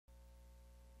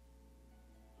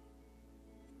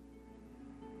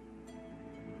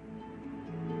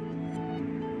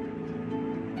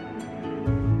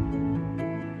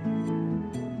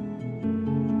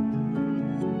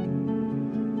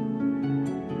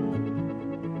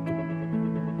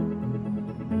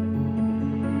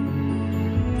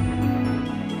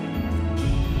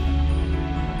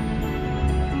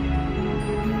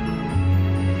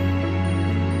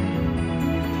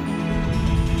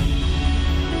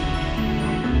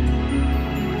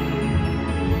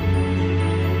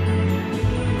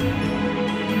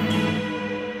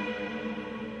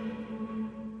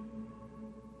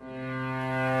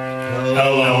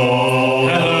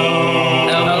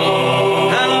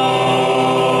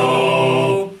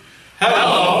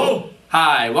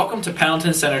Welcome to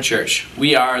Pendleton Center Church.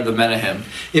 We are the Menahem.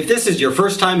 If this is your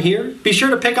first time here, be sure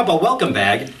to pick up a welcome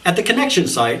bag at the connection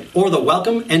site or the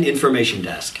welcome and information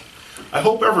desk. I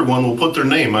hope everyone will put their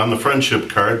name on the friendship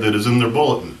card that is in their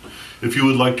bulletin. If you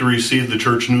would like to receive the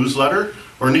church newsletter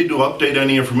or need to update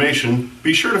any information,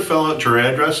 be sure to fill out your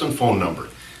address and phone number.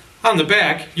 On the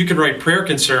back, you can write prayer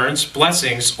concerns,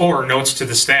 blessings, or notes to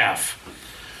the staff.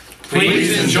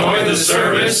 Please enjoy the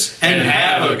service and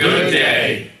have a good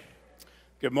day.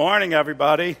 Good morning,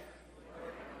 everybody.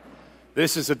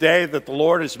 This is a day that the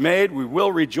Lord has made. We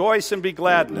will rejoice and be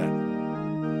glad in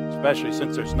it, especially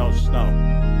since there's no snow.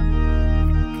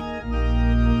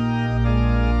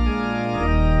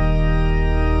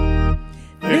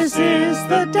 This is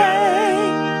the day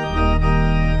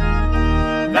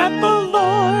that the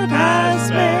Lord has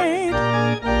made.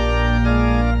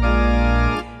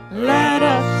 Let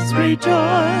us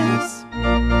rejoice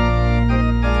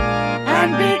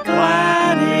and be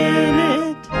glad in it.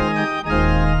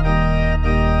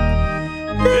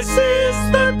 This is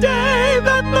the day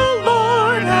that the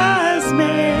Lord has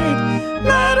made.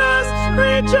 Let us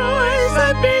rejoice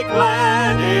and be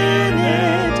glad in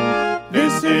it.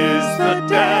 This is the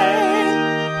day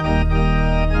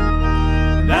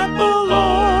that the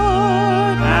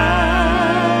Lord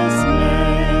has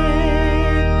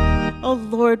made. Oh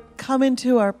Lord, come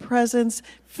into our presence.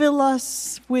 Fill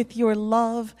us with your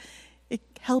love.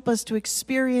 Help us to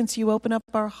experience you. Open up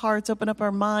our hearts, open up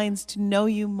our minds to know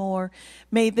you more.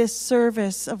 May this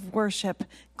service of worship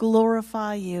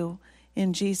glorify you.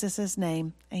 In Jesus'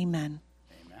 name, amen.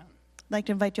 I'd like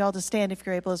to invite you all to stand if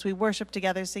you're able as we worship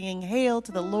together, singing Hail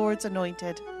to the Lord's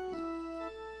Anointed.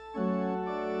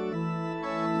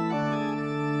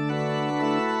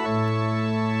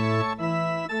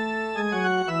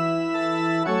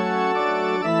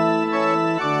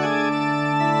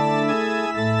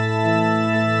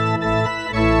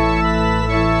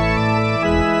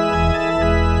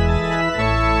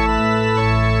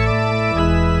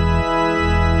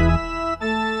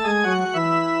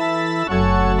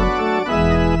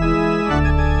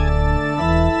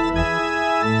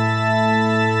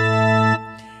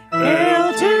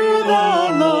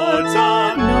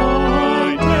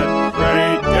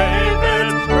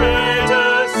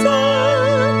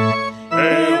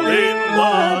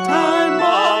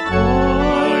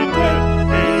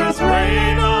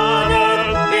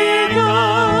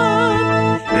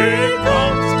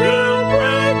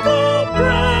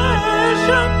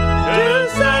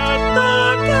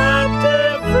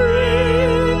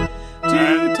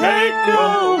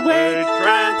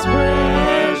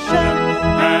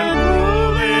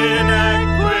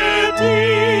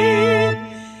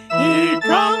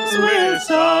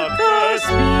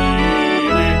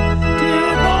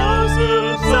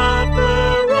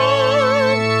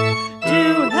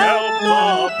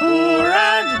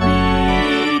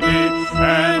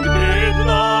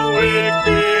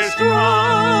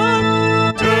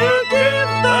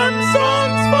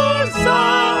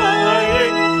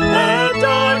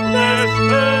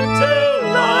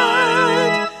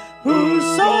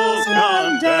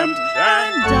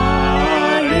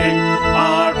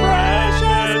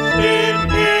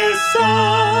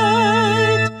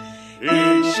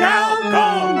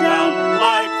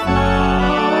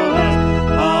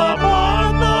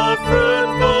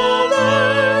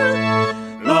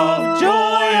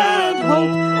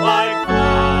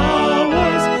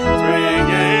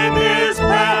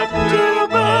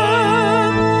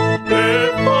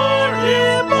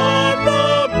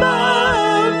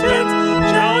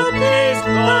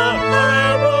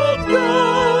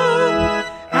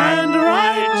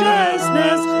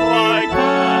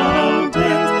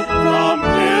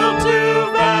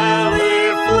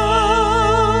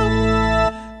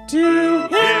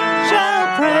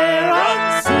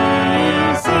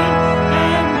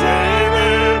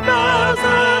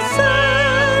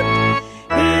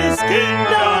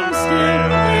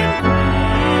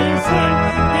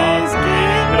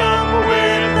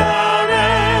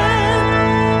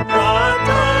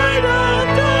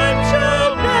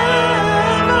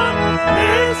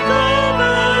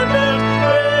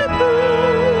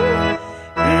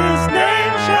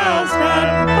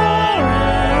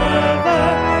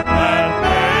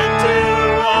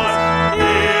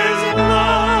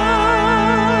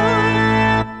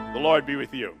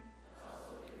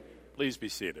 Be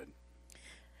seated.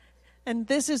 And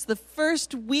this is the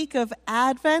first week of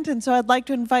Advent, and so I'd like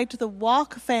to invite the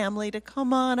Walk family to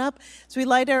come on up as we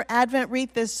light our Advent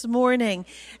wreath this morning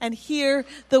and hear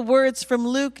the words from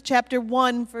Luke chapter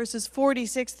 1, verses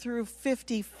 46 through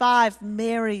 55,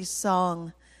 Mary's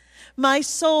song. My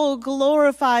soul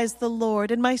glorifies the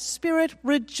Lord, and my spirit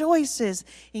rejoices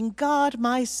in God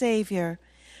my Savior,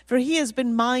 for he has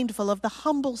been mindful of the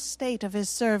humble state of his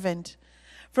servant.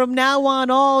 From now on,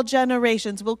 all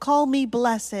generations will call me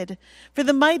blessed, for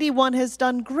the Mighty One has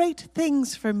done great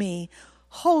things for me.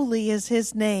 Holy is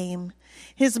his name.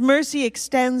 His mercy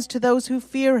extends to those who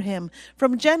fear him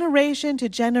from generation to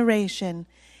generation.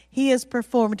 He has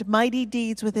performed mighty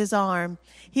deeds with his arm.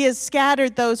 He has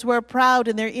scattered those who are proud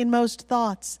in their inmost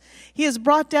thoughts. He has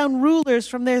brought down rulers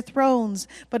from their thrones,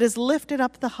 but has lifted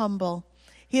up the humble.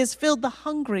 He has filled the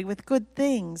hungry with good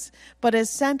things, but has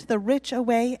sent the rich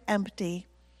away empty.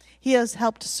 He has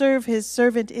helped serve his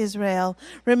servant Israel,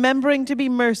 remembering to be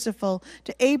merciful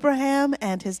to Abraham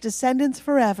and his descendants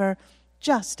forever,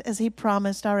 just as he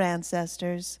promised our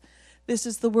ancestors. This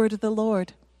is the word of the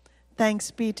Lord.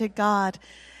 Thanks be to God.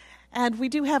 And we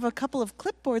do have a couple of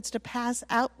clipboards to pass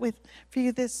out for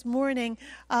you this morning.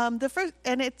 The first,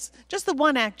 and it's just the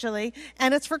one actually,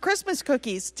 and it's for Christmas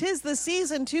cookies. 'Tis the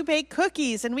season to bake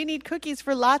cookies, and we need cookies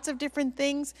for lots of different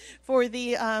things. For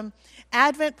the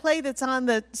Advent play that's on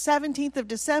the 17th of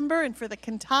December, and for the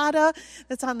cantata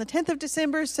that's on the 10th of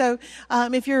December. So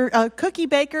if you're a cookie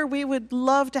baker, we would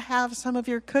love to have some of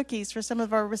your cookies for some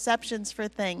of our receptions for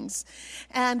things.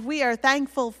 And we are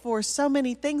thankful for so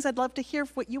many things. I'd love to hear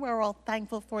what you are all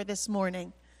thankful for this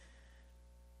morning.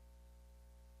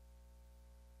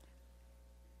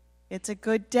 It's a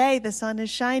good day. The sun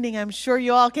is shining. I'm sure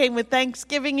you all came with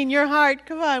Thanksgiving in your heart.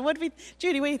 Come on.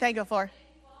 Judy, what are you thankful for?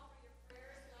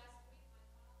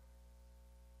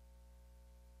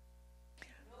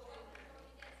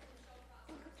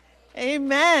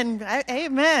 Amen.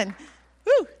 Amen.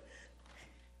 Woo.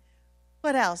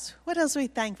 What else? What else are we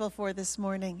thankful for this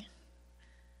morning?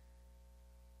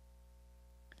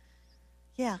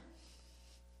 Yeah.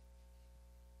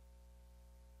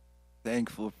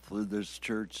 Thankful for this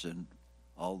church and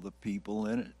all the people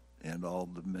in it and all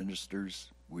the ministers.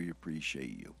 We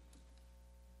appreciate you.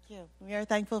 Thank you. We are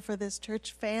thankful for this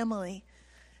church family.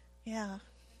 Yeah.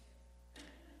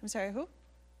 I'm sorry, who?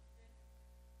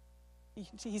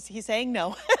 He's saying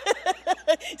no.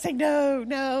 He's saying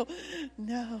no.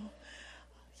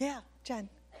 Yeah, Jen.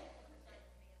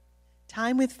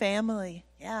 Time with family.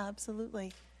 Yeah,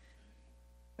 absolutely.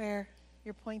 Where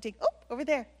you're pointing. Oh, over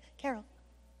there, Carol.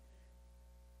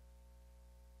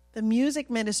 The music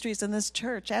ministries in this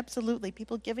church, absolutely.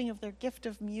 People giving of their gift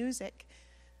of music.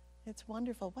 It's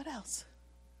wonderful. What else?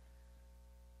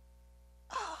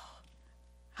 Oh,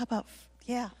 how about,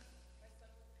 yeah.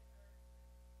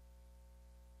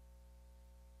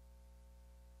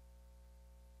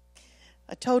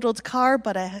 A totaled car,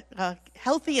 but a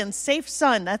healthy and safe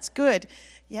son. That's good.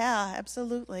 Yeah,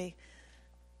 absolutely.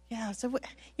 Yeah, so,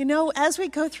 as we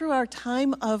go through our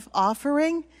time of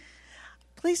offering,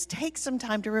 please take some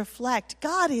time to reflect.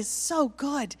 God is so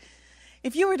good.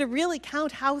 If you were to really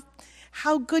count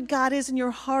how good God is in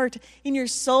your heart, in your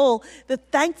soul, the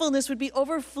thankfulness would be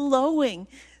overflowing.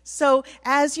 So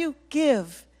as you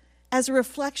give, as a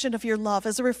reflection of your love,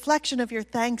 as a reflection of your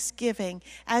thanksgiving,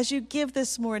 as you give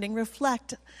this morning,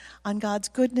 reflect on God's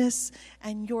goodness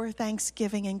and your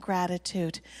thanksgiving and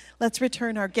gratitude. Let's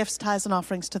return our gifts, tithes, and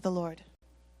offerings to the Lord.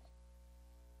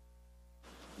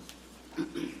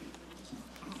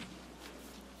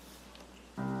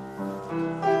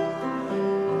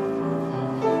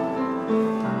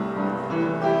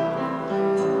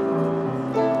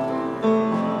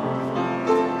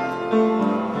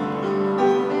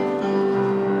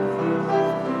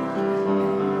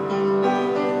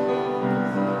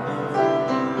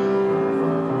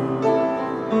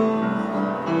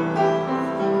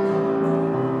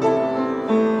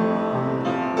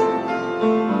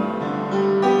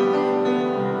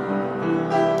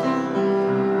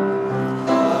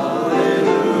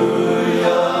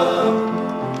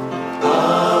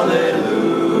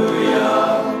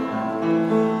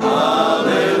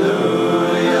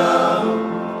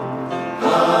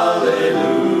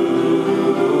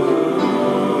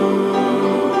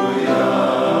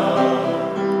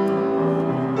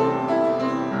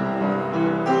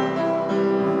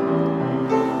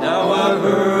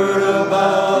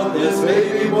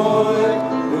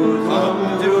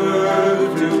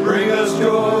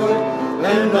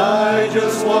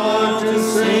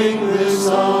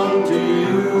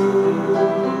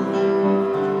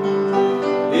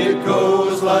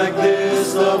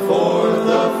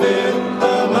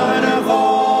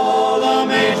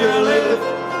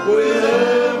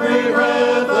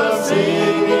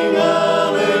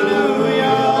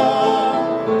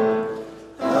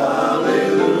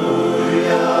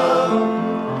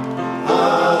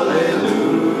 Hallelujah.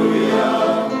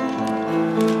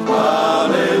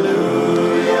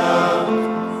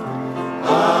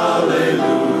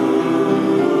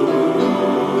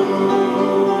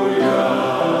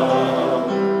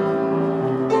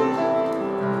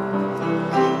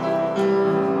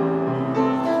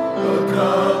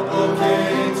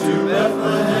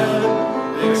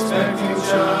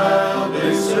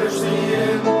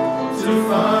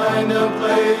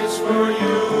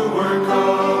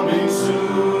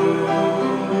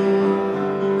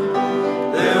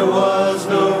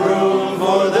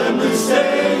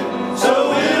 stay. So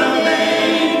in a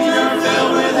manger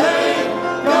filled with hay,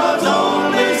 God's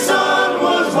only Son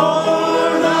was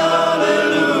born.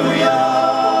 Hallelujah.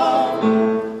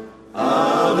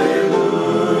 Hallelujah.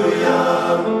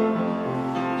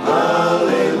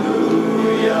 Hallelujah.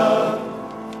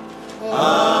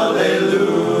 Hallelujah.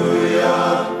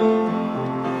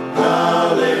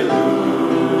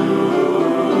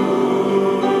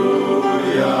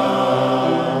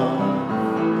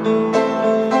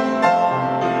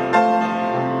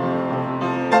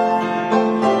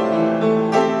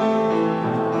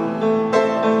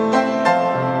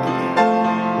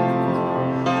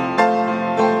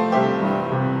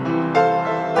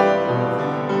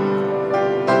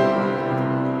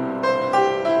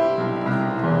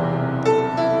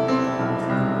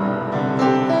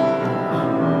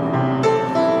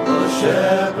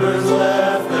 Shepherds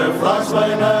left their flocks by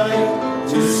night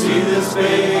to see this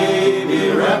baby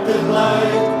wrapped in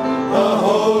light. A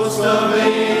host of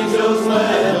angels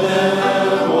led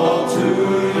them all to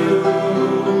you.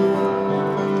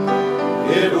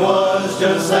 It was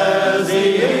just as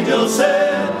the angel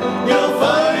said, you'll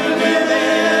find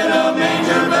within a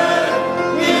manger bed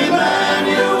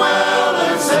Emmanuel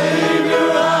and Savior.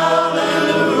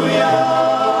 Hallelujah.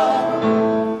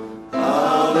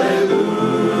 Hallelujah.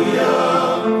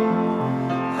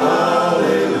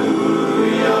 Hallelujah.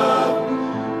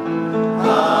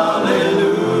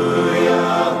 Hallelujah.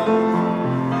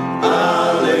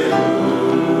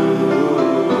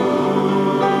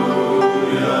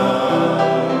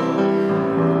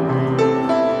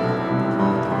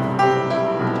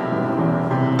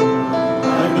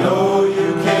 I know you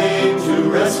came to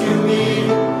rescue me,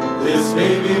 this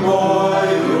baby boy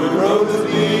who would grow to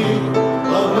be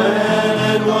a man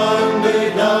and one day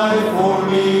die for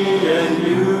me and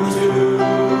you too.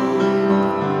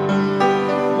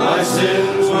 My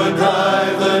sins would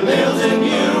drive the nails in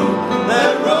you,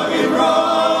 that rugged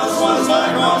cross was my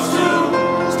cross too.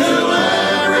 Still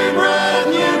every breath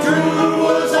you drew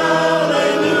was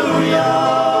hallelujah.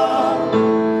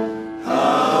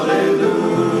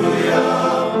 Hallelujah.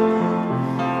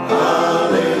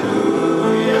 Hallelujah.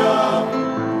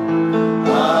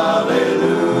 Hallelujah.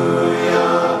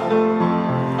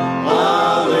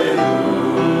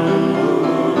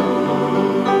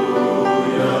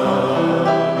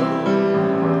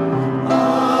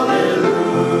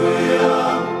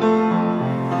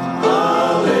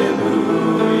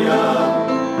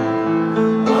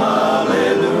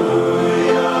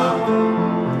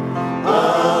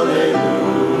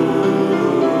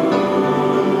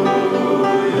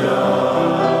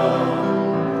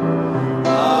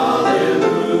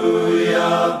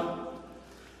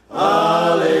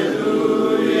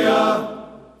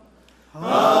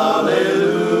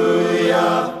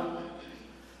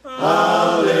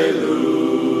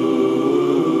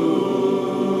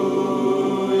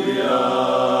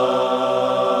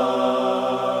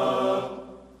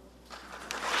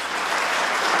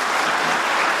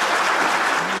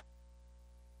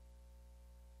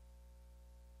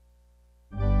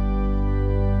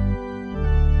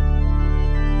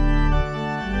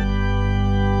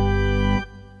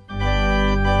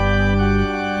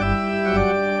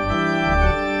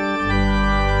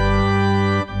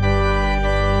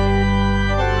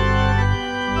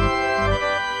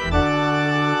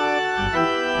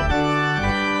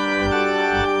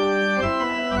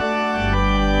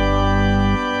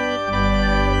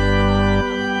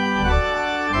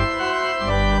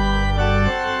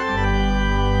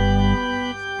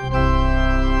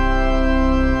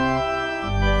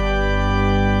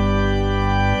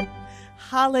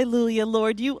 Hallelujah,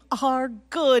 Lord. You are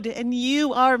good and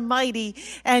you are mighty,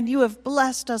 and you have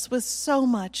blessed us with so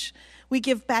much. We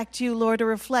give back to you, Lord, a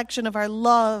reflection of our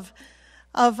love,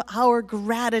 of our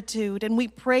gratitude, and we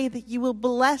pray that you will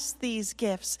bless these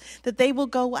gifts, that they will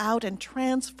go out and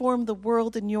transform the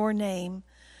world in your name.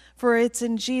 For it's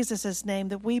in Jesus' name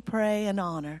that we pray and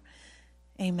honor.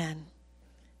 Amen.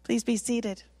 Please be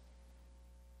seated.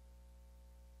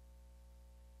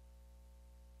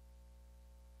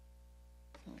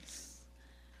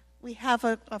 We have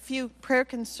a few prayer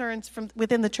concerns from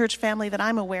within the church family that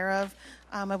I'm aware of.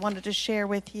 I wanted to share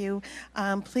with you.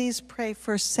 Please pray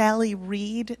for Sally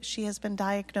Reed. She has been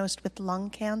diagnosed with lung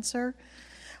cancer.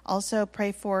 Also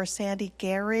pray for Sandy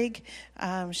Gehrig.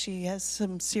 She has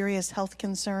some serious health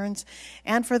concerns.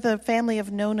 And for the family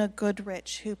of Nona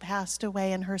Goodrich, who passed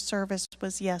away, and her service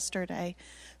was yesterday.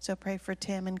 So pray for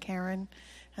Tim and Karen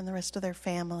and the rest of their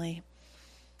family.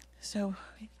 So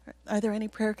are there any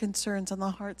prayer concerns on the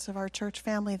hearts of our church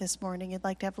family this morning you'd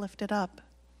like to have lifted up?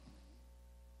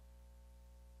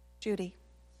 Judy.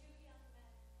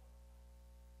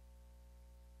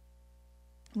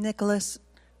 Nicholas,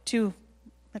 2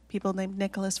 people named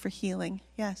Nicholas for healing.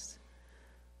 Yes.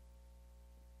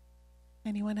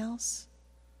 Anyone else?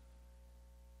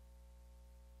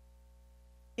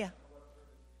 Yeah.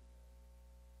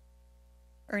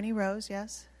 Ernie Rose,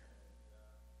 yes.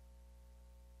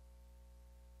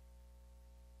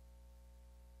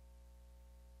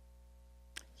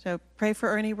 So pray for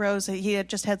Ernie Rose. He had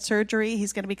just had surgery.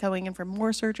 He's going to be going in for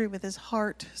more surgery with his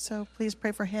heart. So please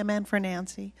pray for him and for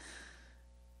Nancy.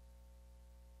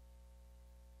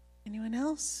 Anyone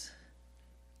else?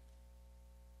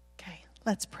 Okay,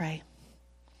 let's pray.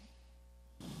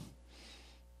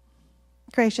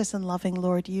 Gracious and loving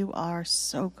Lord, you are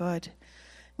so good.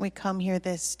 We come here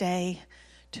this day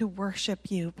to worship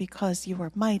you because you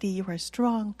are mighty, you are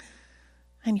strong,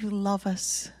 and you love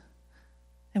us.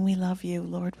 And we love you,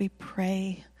 Lord. We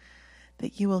pray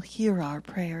that you will hear our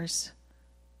prayers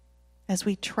as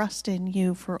we trust in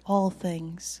you for all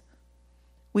things.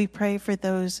 We pray for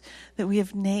those that we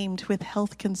have named with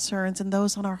health concerns and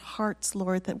those on our hearts,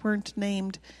 Lord, that weren't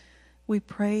named. We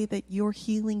pray that your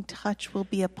healing touch will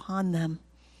be upon them.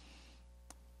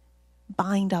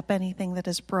 Bind up anything that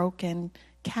is broken,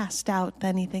 cast out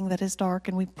anything that is dark,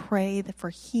 and we pray that for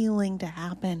healing to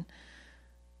happen,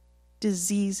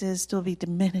 diseases to be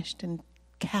diminished and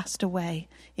cast away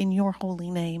in your holy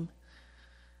name.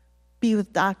 Be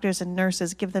with doctors and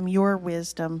nurses, give them your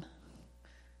wisdom.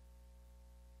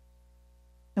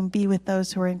 And be with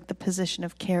those who are in the position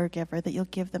of caregiver, that you'll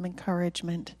give them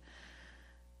encouragement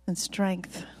and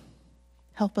strength.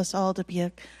 Help us all to be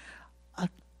a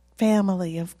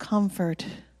family of comfort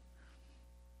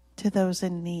to those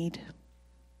in need.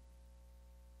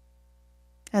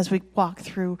 As we walk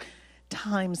through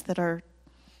times that are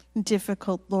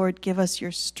difficult, Lord, give us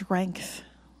your strength.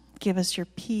 Give us your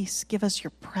peace. Give us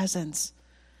your presence.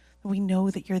 We know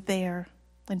that you're there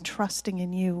and trusting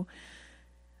in you.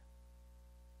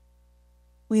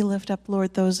 We lift up,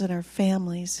 Lord, those in our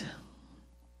families.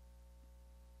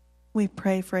 We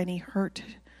pray for any hurt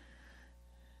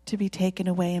to be taken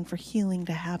away and for healing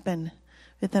to happen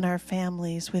within our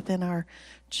families, within our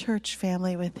church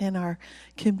family, within our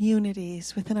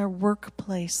communities, within our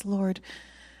workplace. Lord,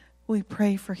 we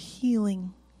pray for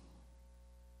healing.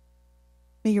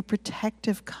 May your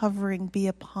protective covering be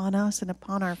upon us and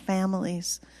upon our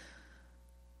families.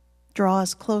 Draw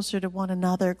us closer to one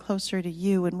another, closer to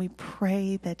you, and we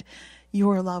pray that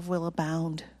your love will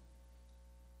abound.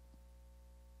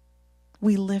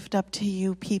 We lift up to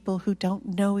you people who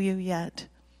don't know you yet,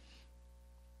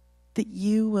 that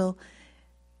you will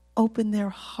open their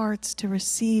hearts to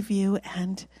receive you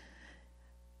and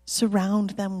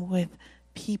surround them with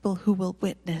people who will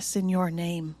witness in your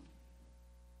name.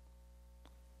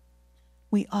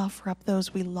 We offer up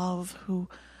those we love who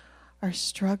are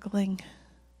struggling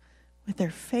with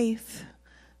their faith,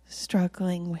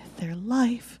 struggling with their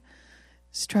life,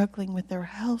 struggling with their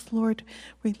health. Lord,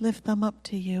 we lift them up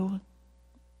to you.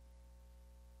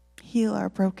 Heal our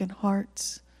broken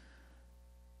hearts.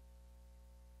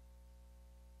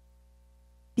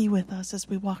 Be with us as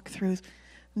we walk through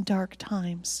dark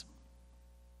times.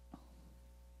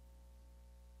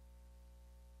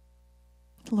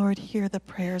 Lord, hear the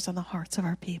prayers on the hearts of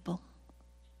our people.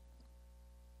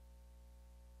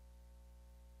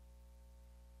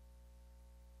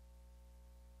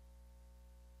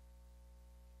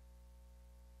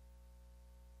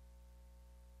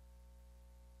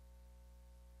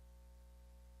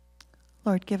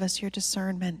 Lord, give us your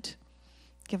discernment.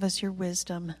 Give us your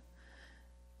wisdom.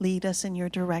 Lead us in your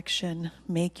direction.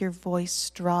 Make your voice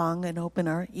strong and open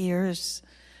our ears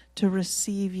to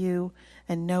receive you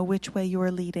and know which way you are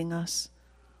leading us.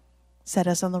 Set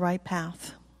us on the right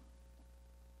path.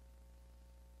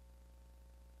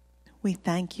 We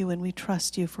thank you and we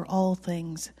trust you for all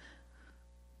things.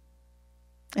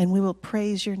 And we will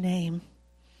praise your name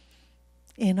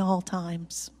in all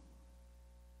times.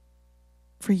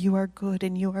 For you are good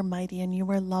and you are mighty and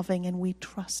you are loving, and we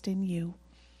trust in you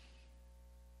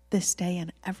this day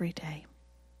and every day.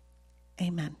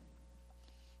 Amen.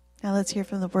 Now let's hear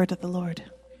from the word of the Lord.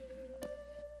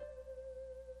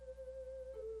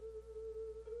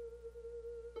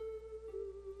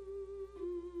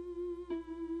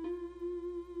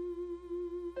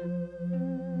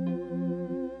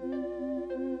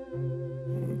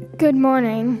 Good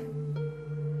morning.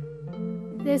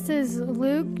 This is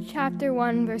Luke chapter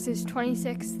 1, verses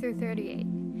 26 through 38.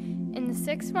 In the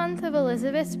 6th month of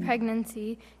Elizabeth's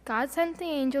pregnancy, God sent the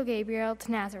angel Gabriel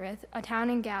to Nazareth, a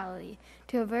town in Galilee,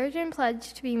 to a virgin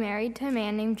pledged to be married to a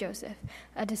man named Joseph,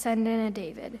 a descendant of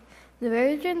David. The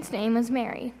virgin's name was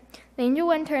Mary. The angel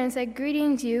went to her and said,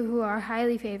 "Greetings, you who are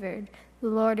highly favored. The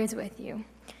Lord is with you."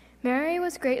 Mary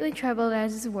was greatly troubled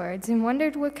at his words and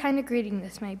wondered what kind of greeting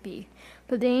this might be.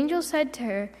 But the angel said to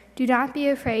her, "Do not be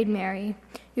afraid, Mary.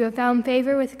 You have found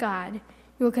favor with God.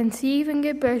 You will conceive and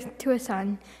give birth to a son,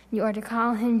 and you are to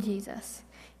call him Jesus.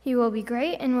 He will be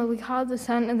great and will be called the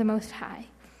Son of the Most High.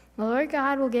 The Lord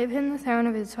God will give him the throne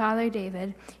of his father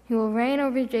David. He will reign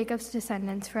over Jacob's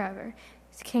descendants forever.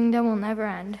 His kingdom will never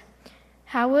end."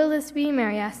 "How will this be,"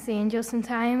 Mary asked the angel, "since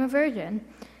I am a virgin?"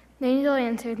 The angel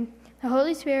answered, "The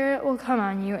Holy Spirit will come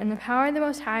on you, and the power of the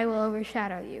Most High will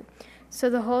overshadow you. So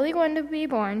the Holy One to be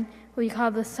born will be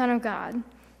called the Son of God.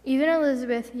 Even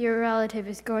Elizabeth, your relative,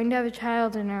 is going to have a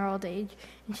child in her old age,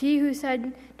 and she who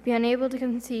said to be unable to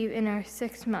conceive in her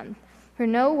 6th month, for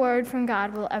no word from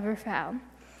God will ever fail."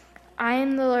 "I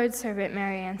am the Lord's servant,"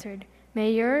 Mary answered.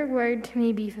 "May your word to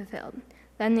me be fulfilled."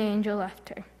 Then the angel left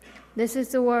her. This is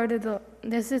the word of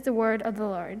the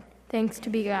Lord. Thanks to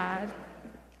be God.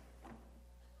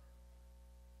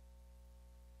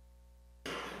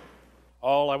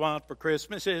 All I want for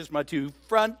Christmas is my two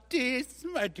front teeth,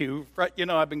 my two front... You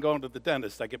know, I've been going to the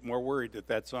dentist. I get more worried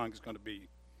that song is going to be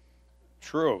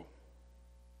true.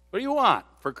 What do you want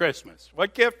for Christmas?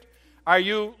 What gift are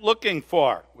you looking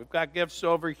for? We've got gifts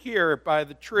over here by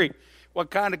the tree. What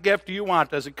kind of gift do you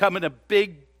want? Does it come in a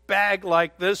big bag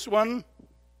like this one?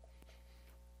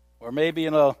 Or maybe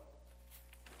in a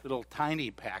little tiny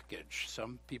package?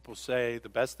 Some people say the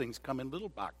best things come in little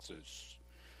boxes.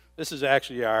 This is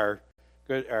actually our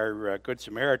Good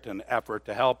Samaritan effort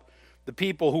to help the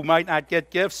people who might not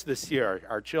get gifts this year,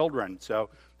 our children. So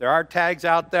there are tags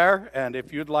out there, and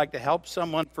if you'd like to help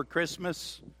someone for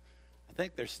Christmas, I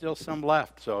think there's still some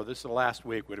left. So this is the last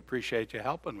week. We'd appreciate you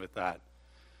helping with that.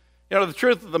 You know, the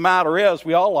truth of the matter is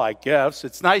we all like gifts.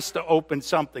 It's nice to open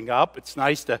something up. It's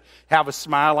nice to have a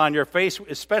smile on your face,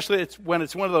 especially when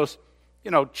it's one of those,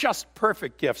 just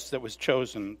perfect gifts that was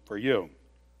chosen for you.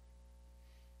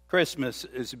 Christmas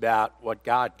is about what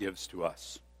God gives to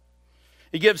us.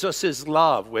 He gives us his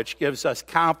love, which gives us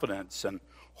confidence and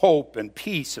hope and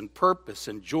peace and purpose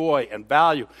and joy and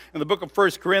value. In the book of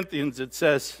 1 Corinthians, it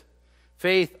says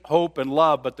faith, hope, and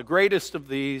love, but the greatest of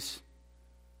these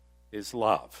is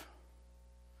love.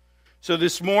 So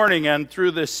this morning and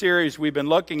through this series we've been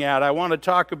looking at, I want to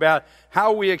talk about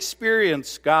how we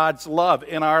experience God's love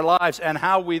in our lives and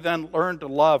how we then learn to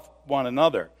love one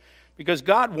another. Because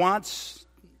God wants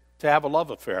to have a love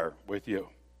affair with you.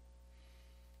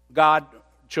 God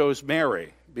chose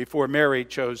Mary before Mary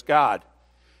chose God.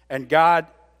 And God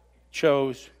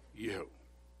chose you.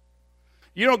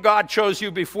 You know, God chose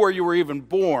you before you were even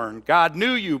born. God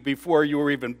knew you before you were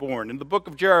even born. In the book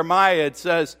of Jeremiah, it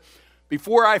says,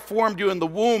 "Before I formed you in the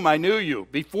womb, I knew you.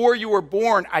 Before you were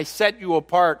born, I set you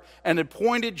apart and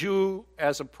appointed you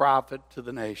as a prophet to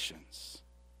the nations."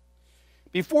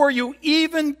 Before you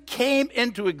even came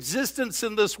into existence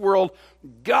in this world,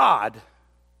 God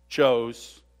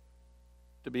chose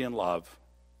to be in love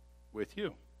with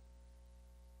you.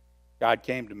 God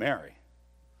came to Mary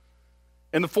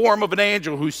in the form of an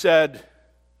angel who said,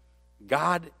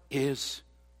 "God is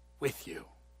with you.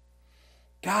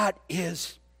 God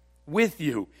is with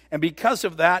you. And because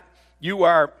of that, you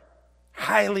are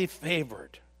highly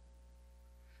favored."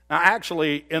 Now,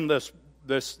 actually, in this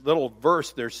little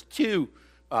verse, there's two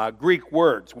Greek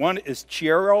words. One is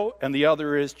chiero, and the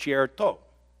other is chierto.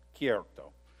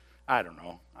 Chierto. I don't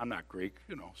know. I'm not Greek.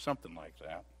 Something like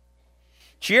that.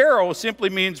 Chiero simply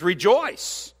means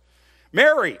rejoice.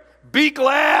 Mary, be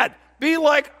glad. Be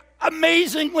like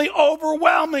amazingly,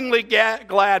 overwhelmingly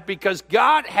glad because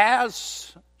God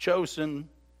has chosen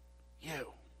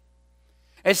you.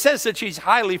 It says that she's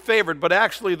highly favored, but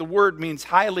actually the word means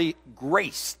highly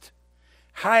graced.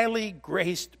 Highly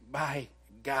graced by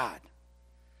God.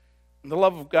 And the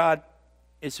love of God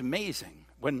is amazing.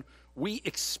 When we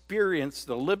experience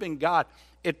the living God,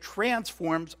 it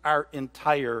transforms our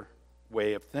entire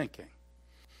way of thinking.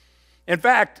 In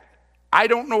fact, I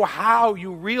don't know how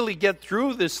you really get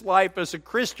through this life as a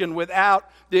Christian without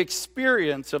the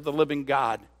experience of the living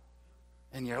God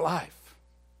in your life,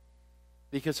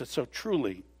 because it's so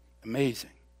truly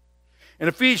amazing. In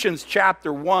Ephesians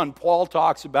chapter 1, Paul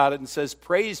talks about it and says,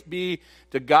 "Praise be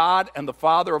to God and the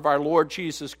Father of our Lord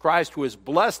Jesus Christ, who has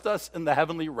blessed us in the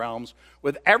heavenly realms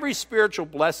with every spiritual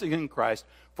blessing in Christ,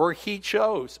 for he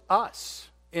chose us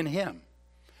in him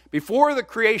before the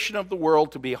creation of the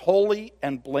world to be holy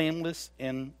and blameless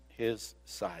in his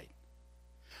sight."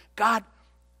 God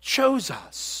chose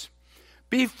us.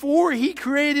 Before he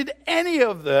created any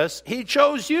of this, he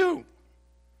chose you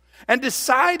and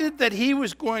decided that he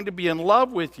was going to be in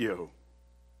love with you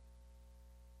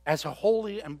as a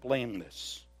holy and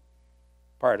blameless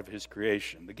part of his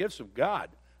creation. The gifts of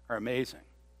God are amazing.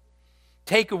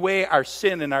 take away our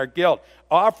sin and our guilt,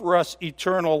 offer us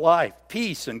eternal life,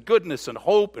 peace and goodness and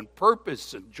hope and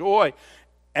purpose and joy,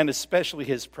 and especially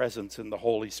his presence in the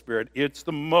Holy Spirit. It's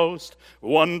the most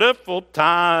wonderful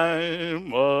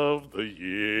time of the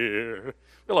year.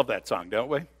 We love that song, don't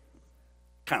we?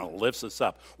 Kind of lifts us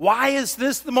up. Why is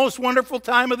this the most wonderful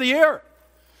time of the year?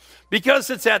 Because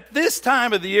it's at this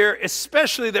time of the year,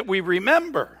 especially, that we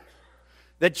remember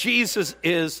that Jesus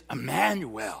is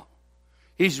Emmanuel.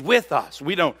 He's with us.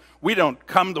 We don't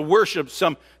come to worship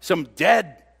some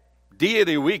dead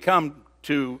deity. We come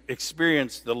to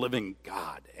experience the living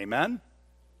God. Amen?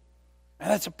 And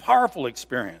that's a powerful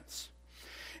experience.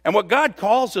 And what God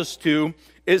calls us to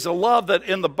is a love that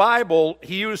in the Bible,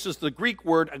 he uses the Greek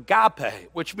word agape,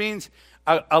 which means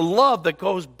a love that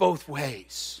goes both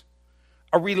ways.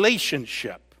 A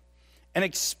relationship, an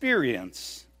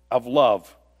experience of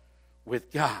love with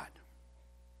God.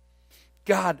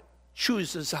 God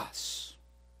chooses us.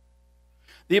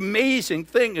 The amazing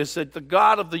thing is that the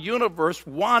God of the universe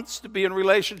wants to be in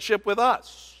relationship with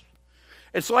us.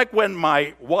 It's like when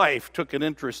my wife took an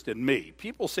interest in me.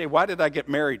 People say, why did I get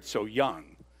married so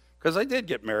young? Because I did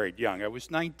get married young. I was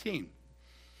 19.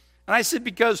 And I said,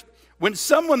 because when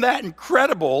someone that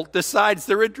incredible decides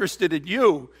they're interested in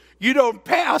you, you don't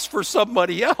pass for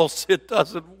somebody else. It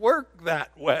doesn't work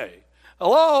that way.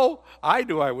 Hello? I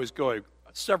knew I was going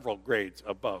several grades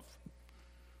above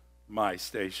my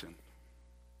station.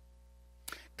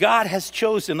 God has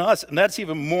chosen us, and that's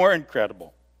even more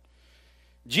incredible.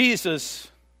 Jesus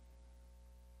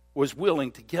was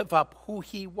willing to give up who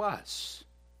he was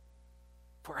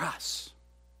for us.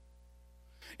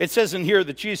 It says in here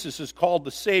that Jesus is called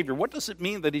the Savior. What does it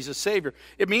mean that he's a Savior?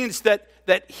 It means that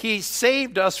he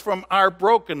saved us from our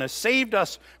brokenness, saved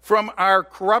us from our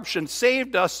corruption,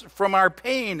 saved us from our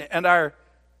pain and our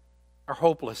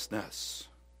hopelessness.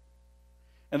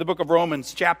 In the book of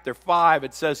Romans chapter 5,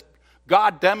 it says,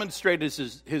 God demonstrated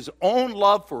his own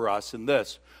love for us in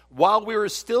this. While we were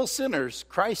still sinners,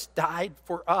 Christ died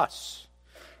for us.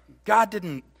 God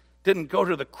didn't go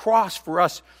to the cross for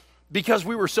us because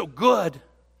we were so good.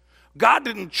 God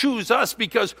didn't choose us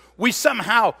because we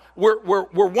somehow were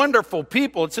wonderful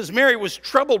people. It says Mary was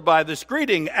troubled by this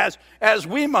greeting as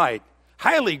we might.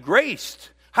 Highly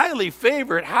graced, highly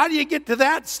favored. How do you get to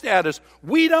that status?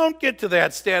 We don't get to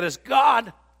that status.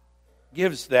 God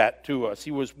gives that to us.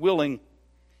 He was willing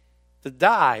to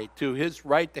die to his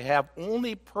right to have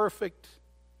only perfect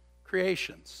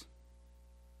creations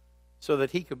so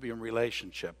that he could be in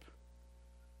relationship,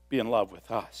 be in love with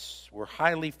us. We're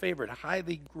highly favored,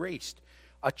 highly graced,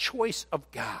 a choice of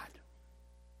God.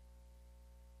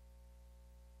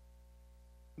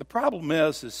 The problem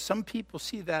is some people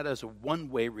see that as a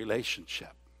one-way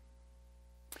relationship.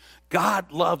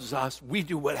 God loves us, we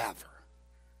do whatever.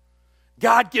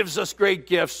 God gives us great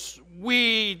gifts,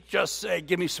 we just say,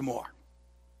 give me some more.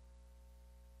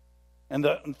 And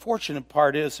the unfortunate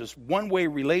part is one-way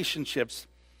relationships,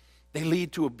 they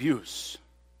lead to abuse.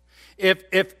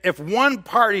 If one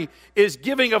party is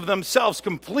giving of themselves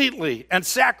completely and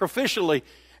sacrificially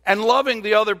and loving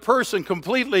the other person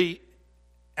completely,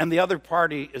 and the other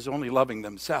party is only loving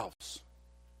themselves,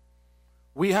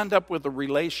 we end up with a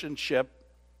relationship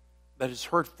that is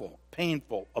hurtful,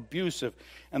 painful, abusive.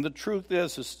 And the truth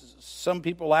is some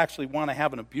people actually want to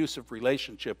have an abusive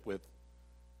relationship with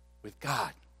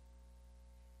God.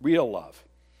 Real love,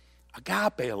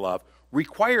 agape love,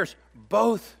 requires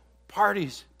both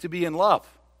parties to be in love.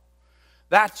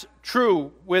 That's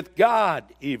true with God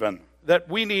even, that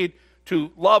we need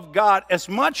to love God as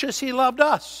much as he loved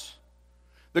us.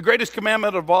 The greatest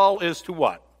commandment of all is to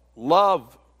what?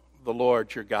 Love the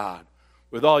Lord your God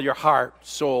with all your heart,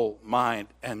 soul, mind,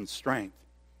 and strength.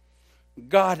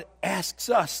 God asks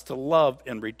us to love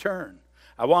in return.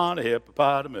 I want a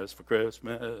hippopotamus for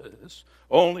Christmas.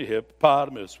 Only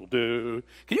hippopotamus will do.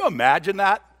 Can you imagine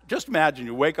that? Just imagine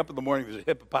you wake up in the morning, there's a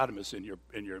hippopotamus in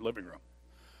your living room.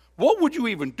 What would you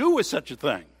even do with such a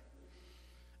thing?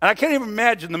 And I can't even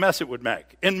imagine the mess it would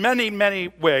make in many, many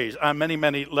ways, on many,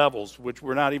 many levels, which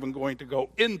we're not even going to go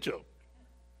into.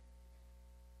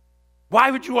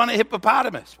 Why would you want a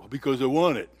hippopotamus? Well, because I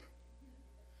want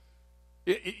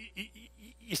it.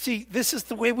 You see, this is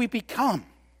the way we become.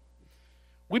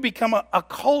 We become a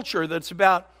culture that's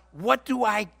about, what do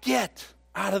I get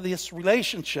out of this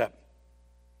relationship?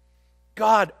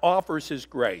 God offers his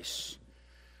grace.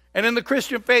 And in the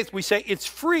Christian faith, we say it's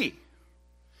free.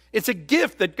 It's a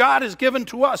gift that God has given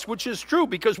to us, which is true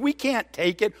because we can't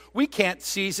take it, we can't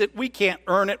seize it, we can't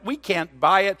earn it, we can't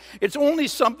buy it. It's only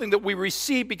something that we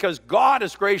receive because God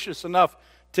is gracious enough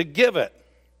to give it.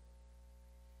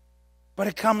 But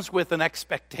it comes with an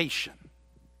expectation.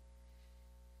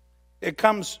 it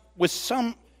comes with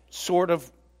some sort of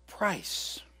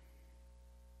price.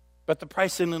 But the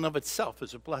price in and of itself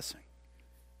is a blessing.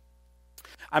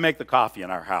 I make the coffee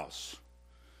in our house.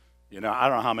 I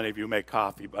don't know how many of you make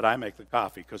coffee, but I make the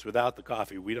coffee because without the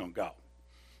coffee, we don't go.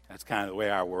 That's kind of the way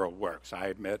our world works. I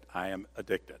admit I am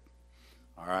addicted.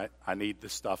 All right? I need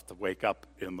this stuff to wake up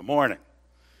in the morning.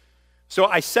 So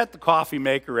I set the coffee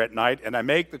maker at night, and I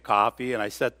make the coffee, and I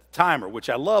set the timer, which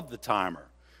I love the timer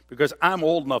because I'm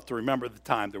old enough to remember the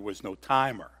time there was no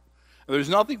timer. And there's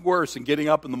nothing worse than getting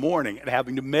up in the morning and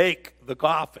having to make the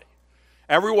coffee.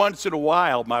 Every once in a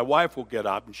while, my wife will get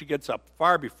up, and she gets up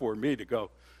far before me to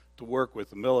go to work with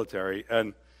the military,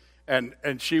 and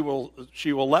she will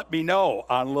let me know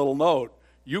on a little note,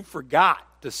 you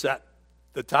forgot to set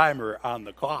the timer on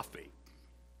the coffee.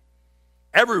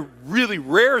 Every really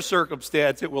rare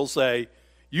circumstance, it will say,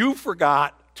 you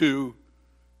forgot to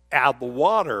add the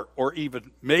water or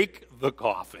even make the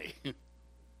coffee.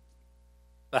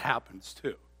 That happens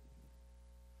too.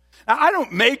 Now, I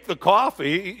don't make the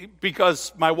coffee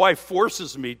because my wife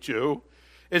forces me to.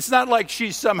 It's not like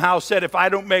she somehow said, if I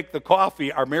don't make the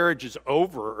coffee, our marriage is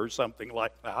over or something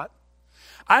like that.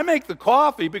 I make the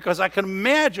coffee because I can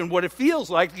imagine what it feels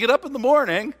like to get up in the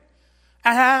morning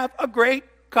and have a great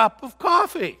cup of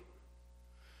coffee.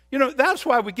 That's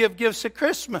why we give gifts at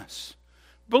Christmas.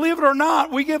 Believe it or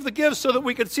not, we give the gifts so that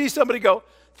we can see somebody go,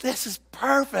 this is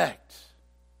perfect.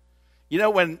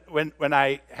 When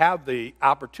I have the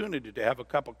opportunity to have a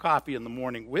cup of coffee in the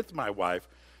morning with my wife,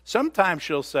 sometimes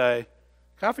she'll say,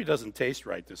 coffee doesn't taste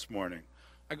right this morning.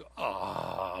 I go,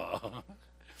 oh.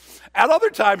 At other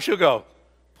times, she'll go,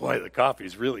 boy, the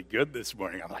coffee's really good this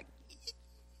morning. I'm like,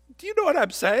 do you know what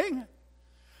I'm saying?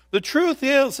 The truth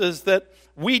is that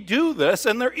we do this,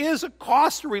 and there is a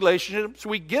cost to relationships.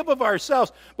 We give of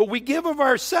ourselves, but we give of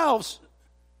ourselves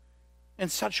in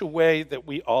such a way that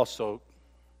we also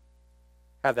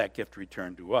have that gift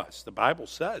returned to us. The Bible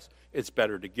says it's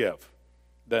better to give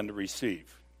than to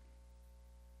receive.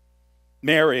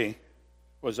 Mary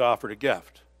was offered a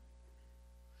gift.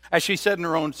 As she said in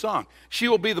her own song, she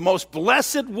will be the most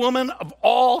blessed woman of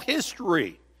all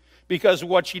history because of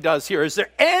what she does here. Is there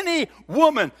any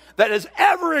woman that has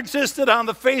ever existed on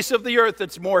the face of the earth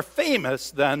that's more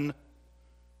famous than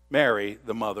Mary,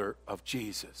 the mother of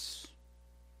Jesus?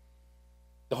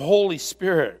 The Holy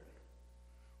Spirit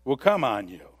will come on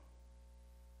you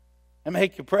and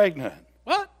make you pregnant.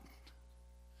 What?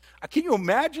 Can you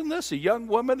imagine this? A young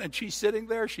woman, and she's sitting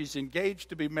there. She's engaged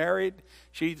to be married.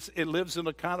 It lives in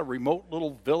a kind of remote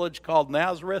little village called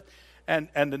Nazareth. And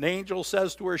an angel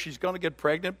says to her she's going to get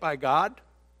pregnant by God.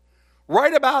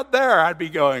 Right about there, I'd be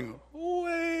going,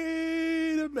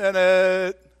 wait a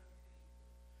minute.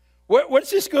 What's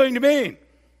this going to mean?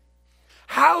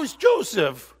 How's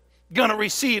Joseph going to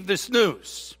receive this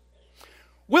news?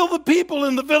 Will the people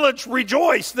in the village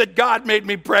rejoice that God made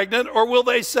me pregnant, or will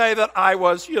they say that I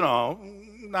was,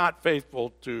 not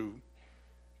faithful to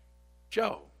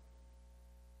Joe?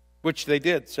 Which they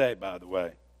did say, by the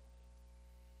way.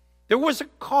 There was a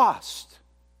cost.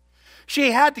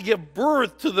 She had to give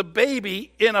birth to the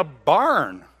baby in a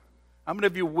barn. How many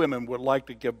of you women would like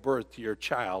to give birth to your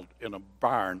child in a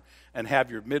barn and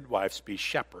have your midwives be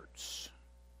shepherds?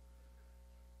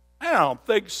 I don't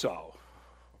think so.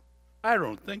 I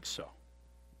don't think so.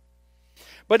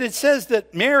 But it says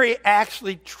that Mary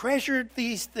actually treasured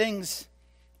these things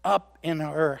up in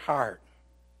her heart.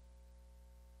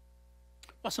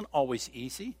 It wasn't always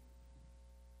easy.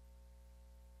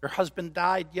 Her husband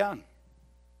died young.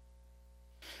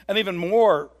 And even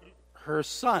more, her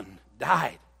son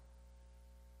died.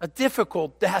 A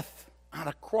difficult death on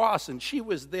a cross, and she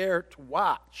was there to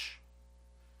watch.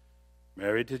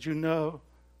 Mary, did you know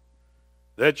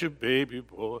that your baby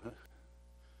boy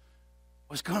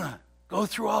was going to go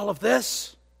through all of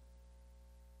this?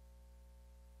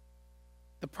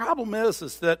 The problem is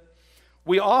that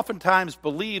we oftentimes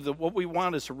believe that what we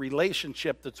want is a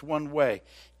relationship that's one way.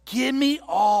 Give me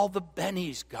all the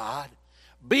bennies, God.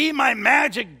 Be my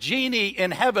magic genie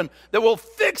in heaven that will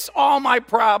fix all my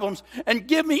problems and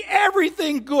give me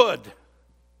everything good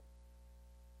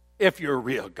if you're a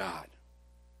real God.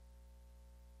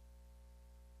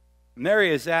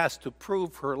 Mary is asked to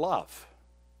prove her love.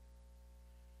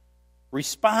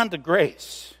 Respond to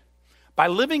grace by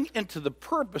living into the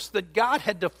purpose that God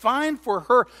had defined for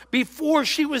her before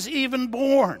she was even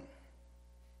born.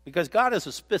 Because God has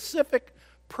a specific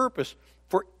purpose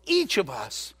for each of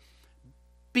us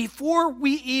before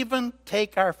we even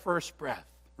take our first breath.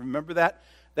 Remember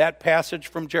that passage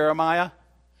from Jeremiah?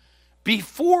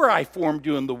 Before I formed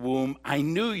you in the womb, I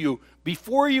knew you.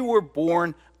 Before you were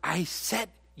born, I set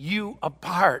you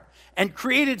apart and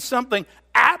created something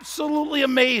absolutely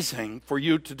amazing for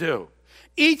you to do.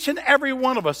 Each and every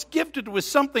one of us gifted with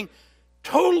something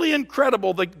totally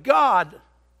incredible that God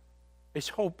is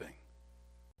hoping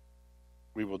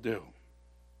we will do.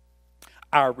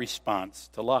 Our response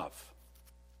to love.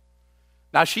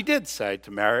 Now, she did say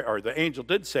to Mary, or the angel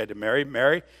did say to Mary,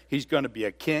 Mary, he's going to be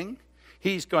a king.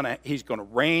 He's going to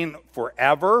reign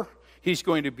forever. He's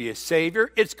going to be a savior.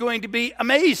 It's going to be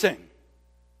amazing.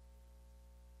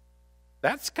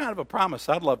 That's kind of a promise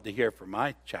I'd love to hear from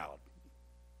my child.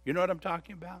 You know what I'm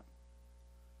talking about?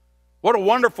 What a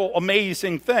wonderful,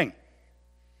 amazing thing.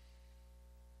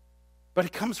 But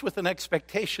it comes with an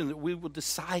expectation that we will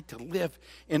decide to live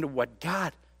into what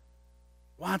God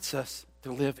wants us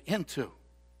to live into.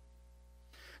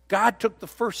 God took the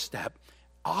first step,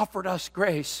 offered us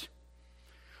grace,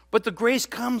 but the grace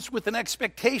comes with an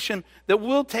expectation that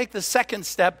we'll take the second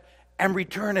step and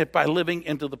return it by living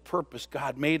into the purpose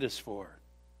God made us for.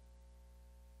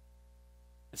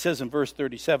 It says in verse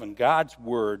 37, God's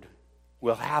word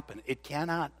will happen. It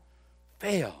cannot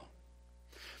fail.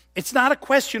 It's not a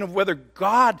question of whether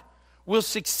God will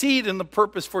succeed in the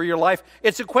purpose for your life.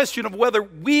 It's a question of whether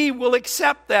we will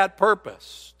accept that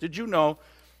purpose. Did you know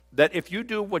that if you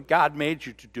do what God made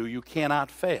you to do, you cannot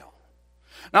fail?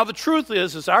 Now, the truth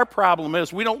is our problem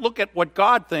is we don't look at what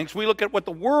God thinks. We look at what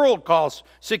the world calls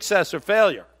success or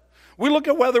failure. We look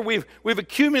at whether we've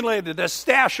accumulated a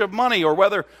stash of money, or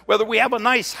whether we have a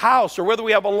nice house, or whether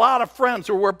we have a lot of friends,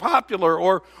 or we're popular,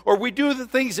 or we do the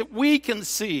things that we can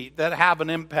see that have an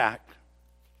impact.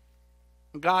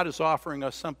 God is offering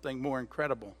us something more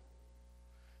incredible,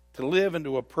 to live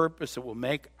into a purpose that will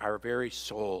make our very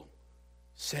soul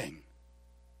sing,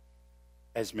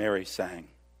 as Mary sang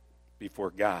before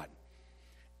God.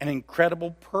 An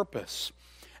incredible purpose.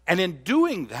 And in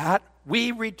doing that,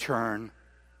 we return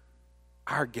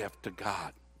our gift to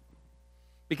God.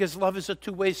 Because love is a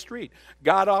two-way street.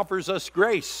 God offers us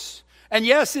grace. And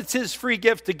yes, it's his free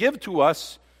gift to give to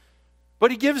us,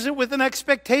 but he gives it with an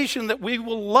expectation that we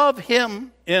will love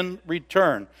him in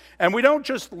return. And we don't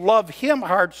just love him,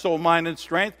 heart, soul, mind, and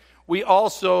strength. We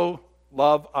also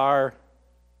love our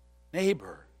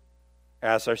neighbor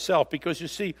as ourselves. Because you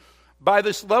see, by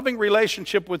this loving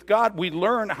relationship with God, we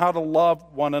learn how to love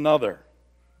one another.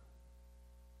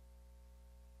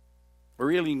 We're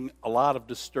reading a lot of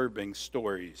disturbing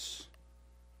stories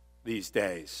these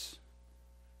days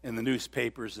in the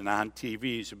newspapers and on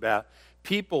TVs about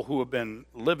people who have been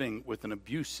living with an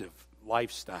abusive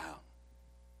lifestyle.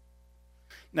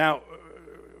 Now,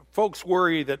 folks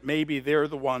worry that maybe they're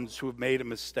the ones who have made a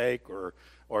mistake or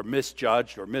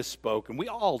misjudged or misspoke, and we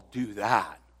all do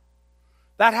that.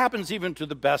 That happens even to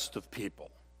the best of people.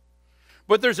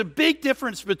 But there's a big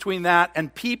difference between that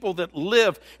and people that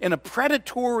live in a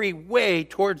predatory way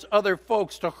towards other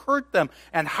folks to hurt them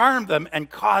and harm them and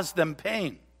cause them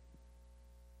pain.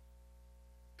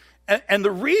 And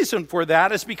the reason for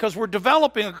that is because we're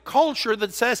developing a culture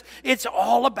that says it's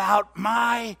all about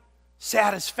my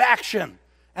satisfaction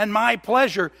and my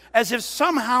pleasure, as if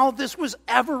somehow this was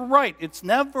ever right. It's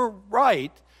never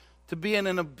right to be in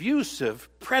an abusive,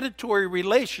 predatory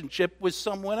relationship with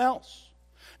someone else.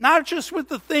 Not just with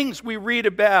the things we read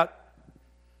about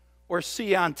or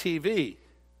see on TV,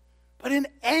 but in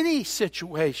any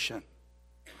situation.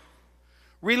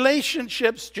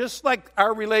 Relationships, just like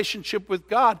our relationship with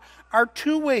God, are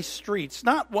two-way streets,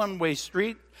 not one-way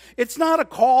street. It's not a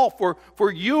call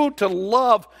for you to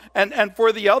love and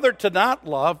for the other to not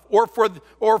love, or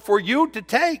for you to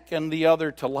take and the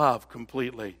other to love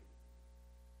completely.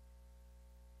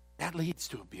 That leads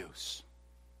to abuse.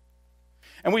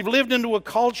 And we've lived into a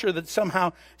culture that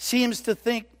somehow seems to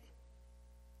think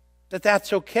that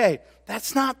that's okay.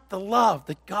 That's not the love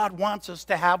that God wants us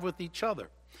to have with each other.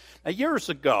 Now, years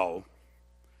ago,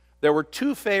 there were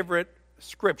two favorite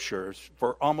scriptures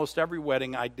for almost every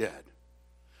wedding I did.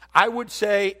 I would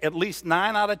say at least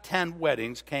 9 out of 10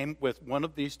 weddings came with one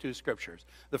of these two scriptures.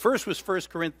 The first was 1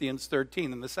 Corinthians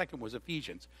 13, and the second was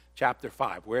Ephesians chapter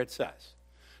 5, where it says,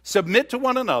 "Submit to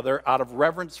one another out of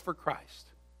reverence for Christ.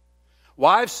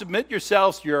 Wives, submit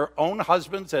yourselves to your own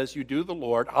husbands as you do the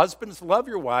Lord. Husbands, love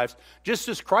your wives, just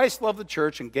as Christ loved the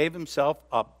church and gave himself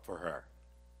up for her."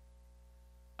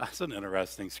 That's an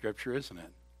interesting scripture, isn't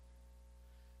it?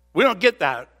 We don't get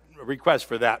that request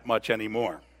for that much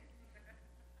anymore.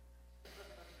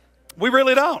 We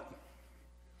really don't.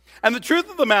 And the truth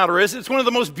of the matter is, it's one of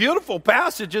the most beautiful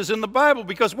passages in the Bible,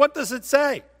 because what does it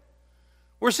say?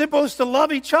 We're supposed to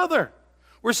love each other.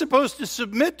 We're supposed to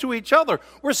submit to each other.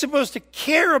 We're supposed to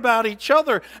care about each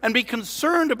other and be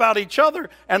concerned about each other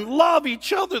and love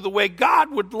each other the way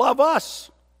God would love us.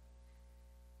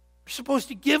 We're supposed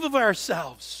to give of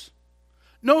ourselves,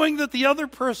 knowing that the other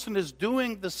person is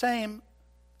doing the same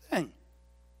thing.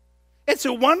 It's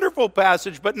a wonderful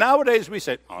passage, but nowadays we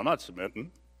say, I'm not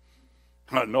submitting.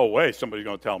 No way somebody's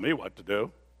going to tell me what to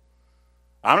do.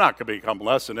 I'm not going to become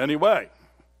less in any way.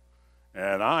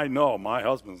 And I know my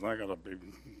husband's not going to be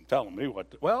telling me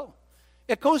what to do. Well,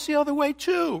 it goes the other way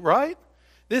too, right?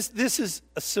 This is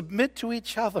a submit to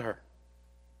each other.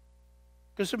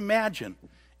 Because imagine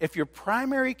if your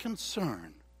primary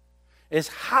concern is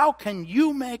how can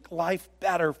you make life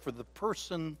better for the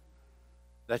person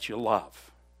that you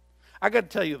love. I got to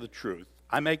tell you the truth.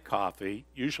 I make coffee,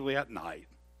 usually at night.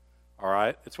 All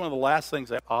right? It's one of the last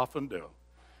things I often do.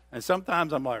 And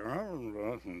sometimes I'm like,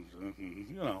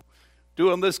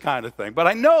 doing this kind of thing. But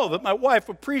I know that my wife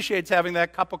appreciates having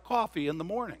that cup of coffee in the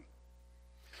morning.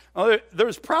 Now,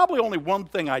 there's probably only one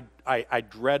thing I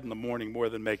dread in the morning more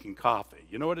than making coffee.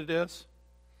 You know what it is?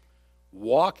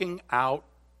 Walking out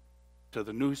to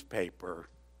the newspaper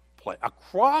place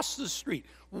across the street.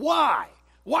 Why?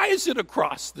 Why is it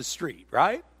across the street,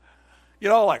 right? You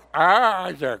know, like,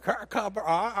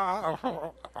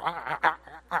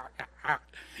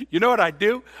 you know what I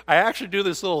do? I actually do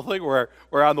this little thing where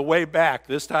on the way back,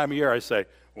 this time of year, I say,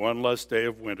 one less day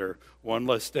of winter, one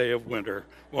less day of winter,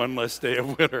 one less day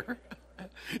of winter.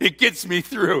 It gets me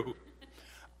through.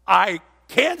 I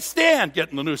can't stand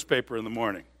getting the newspaper in the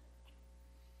morning.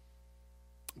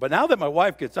 But now that my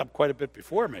wife gets up quite a bit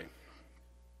before me,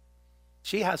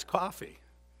 she has coffee.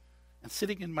 And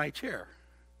sitting in my chair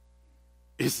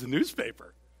is the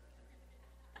newspaper.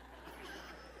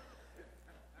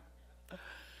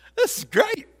 This is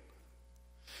great.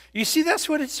 You see, that's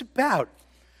what it's about.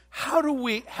 How do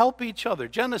we help each other?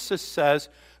 Genesis says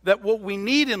that what we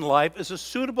need in life is a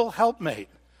suitable helpmate,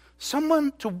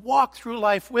 someone to walk through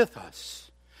life with us.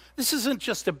 This isn't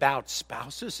just about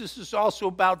spouses. This is also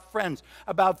about friends,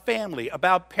 about family,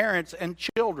 about parents and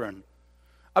children,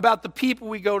 about the people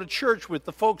we go to church with,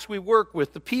 the folks we work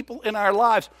with, the people in our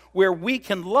lives where we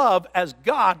can love as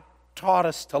God taught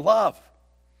us to love,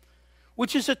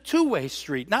 which is a two-way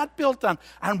street, not built on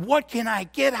what can I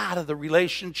get out of the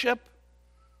relationship,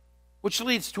 which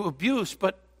leads to abuse,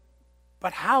 but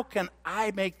how can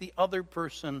I make the other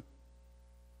person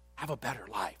have a better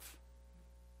life?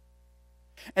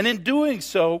 And in doing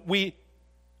so, we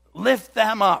lift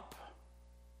them up.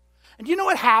 And you know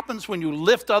what happens when you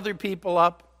lift other people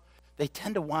up? They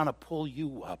tend to want to pull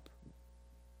you up,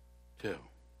 too.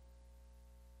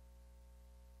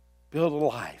 Build a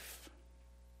life.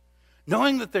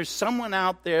 Knowing that there's someone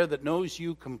out there that knows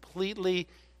you completely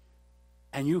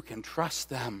and you can trust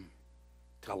them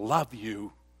to love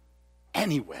you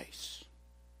anyways.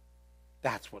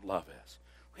 That's what love is.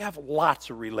 We have lots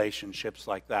of relationships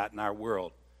like that in our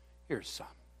world. Here's some.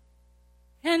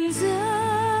 And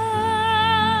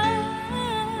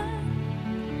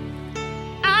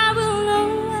I will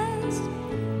always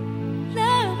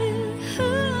love you.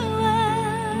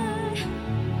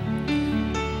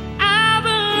 I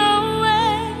will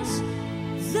always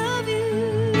love you.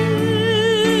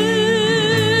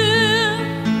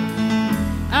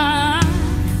 I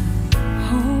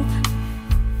hope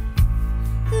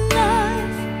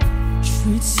love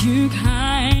treats you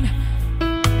kind,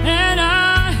 and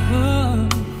I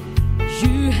hope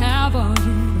you have all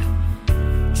you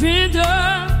dreamed of,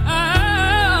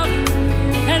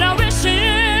 and I wish you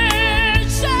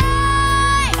joy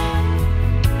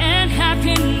and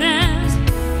happiness,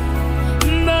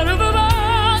 but above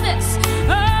all this,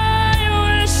 I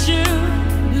wish you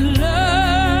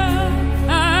love.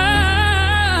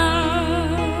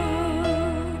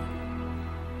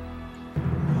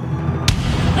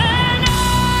 And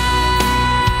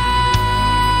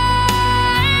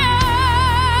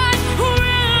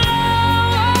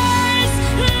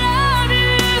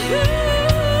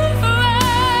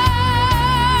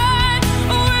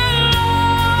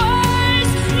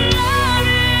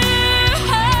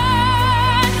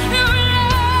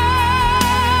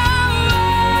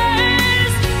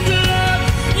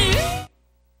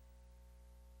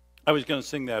I was going to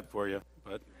sing that for you,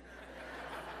 but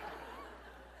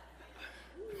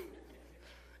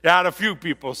yeah, and a few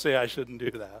people say I shouldn't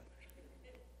do that.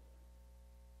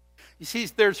 You see,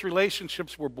 there's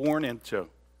relationships we're born into,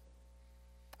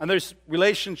 and there's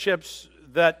relationships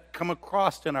that come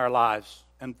across in our lives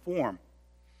and form.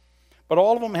 But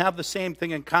all of them have the same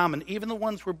thing in common. Even the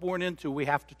ones we're born into, we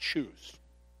have to choose.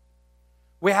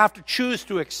 We have to choose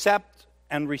to accept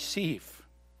and receive.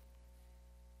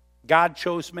 God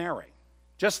chose Mary,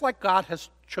 just like God has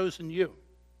chosen you.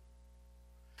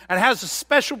 and has a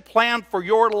special plan for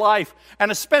your life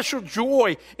and a special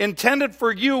joy intended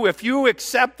for you if you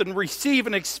accept and receive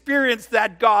and experience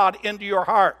that God into your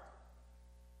heart.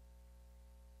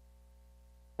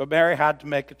 But Mary had to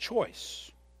make a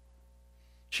choice.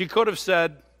 She could have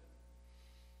said,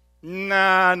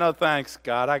 nah, no thanks,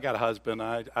 God. I got a husband.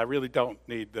 I really don't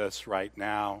need this right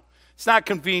now. It's not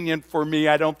convenient for me.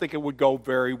 I don't think it would go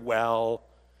very well.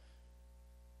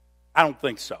 I don't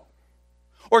think so.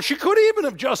 Or she could even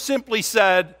have just simply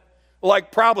said,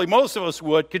 like probably most of us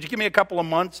would, could you give me a couple of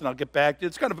months and I'll get back to you?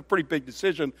 It's kind of a pretty big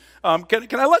decision.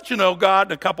 Can I let you know, God,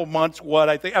 in a couple of months what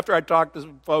I think, after I talk to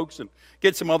some folks and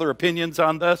get some other opinions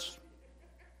on this?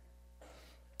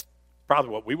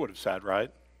 Probably what we would have said,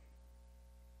 right?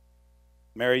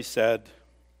 Mary said,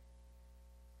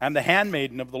 I'm the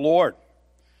handmaiden of the Lord.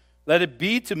 Let it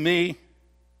be to me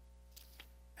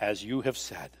as you have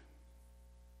said.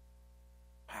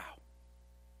 Wow.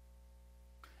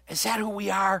 Is that who we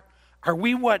are? Are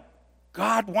we what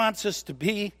God wants us to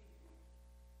be?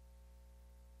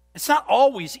 It's not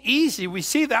always easy. We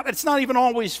see that. It's not even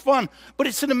always fun. But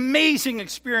it's an amazing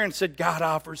experience that God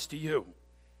offers to you.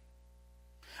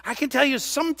 I can tell you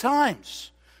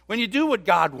sometimes when you do what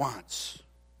God wants,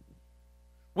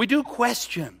 we do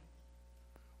question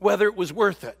whether it was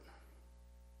worth it.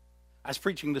 I was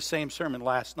preaching the same sermon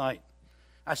last night.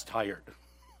 I was tired,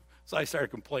 so I started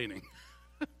complaining.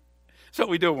 So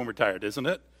we do when we're tired, isn't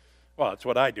it? Well, it's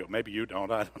what I do. Maybe you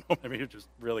don't. I don't know. Maybe you're just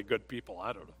really good people.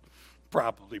 I don't know.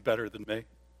 Probably better than me.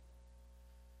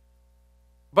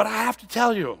 But I have to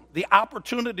tell you, the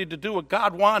opportunity to do what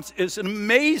God wants is an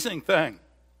amazing thing.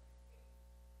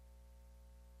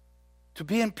 To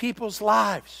be in people's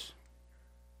lives.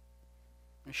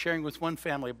 I'm sharing with one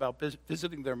family about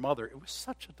visiting their mother. It was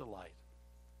such a delight.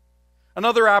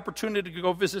 Another opportunity to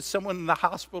go visit someone in the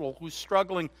hospital who's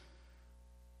struggling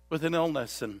with an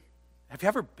illness. And have you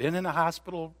ever been in a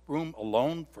hospital room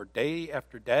alone for day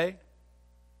after day?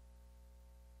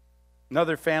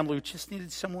 Another family who just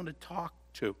needed someone to talk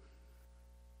to.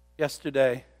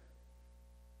 Yesterday,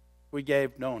 we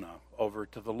gave Nona over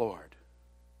to the Lord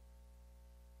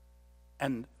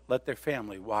and let their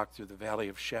family walk through the valley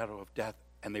of shadow of death,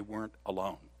 and they weren't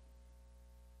alone.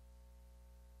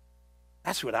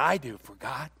 That's what I do for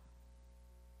God.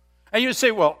 And you say,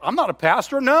 well, I'm not a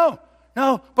pastor. No,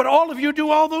 but all of you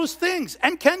do all those things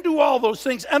and can do all those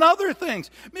things and other things.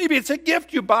 Maybe it's a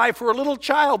gift you buy for a little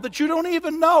child that you don't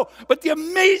even know, but the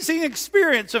amazing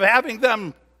experience of having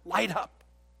them light up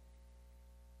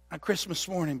on Christmas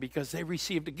morning because they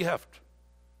received a gift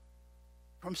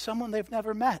from someone they've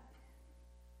never met.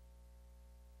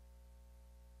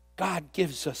 God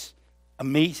gives us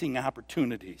amazing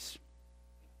opportunities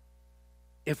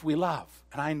if we love.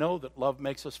 And I know that love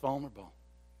makes us vulnerable.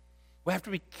 We have to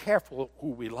be careful who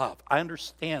we love. I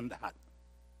understand that.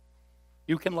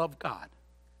 You can love God.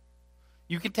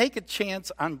 You can take a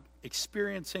chance on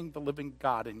experiencing the living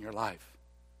God in your life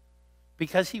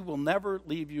because he will never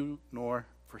leave you nor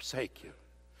forsake you.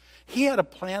 He had a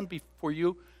plan for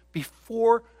you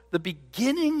before the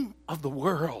beginning of the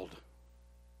world.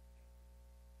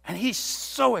 And he's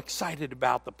so excited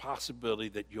about the possibility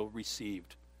that you'll receive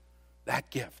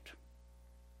that gift.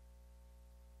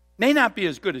 May not be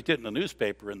as good as getting the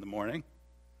newspaper in the morning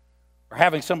or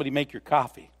having somebody make your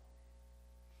coffee.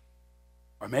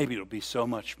 Or maybe it'll be so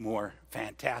much more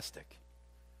fantastic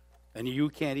and you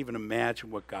can't even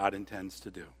imagine what God intends to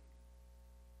do.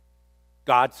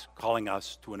 God's calling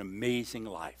us to an amazing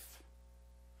life.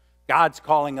 God's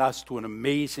calling us to an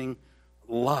amazing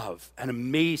love, an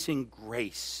amazing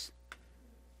grace.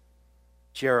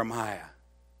 Jeremiah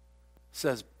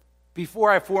says,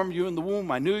 before I formed you in the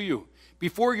womb, I knew you.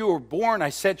 Before you were born, I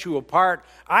set you apart.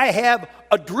 I have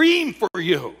a dream for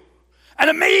you, an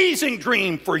amazing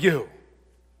dream for you.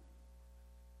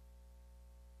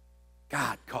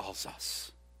 God calls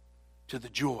us to the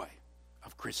joy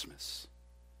of Christmas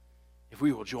if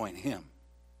we will join him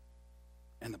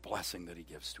in the blessing that he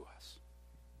gives to us.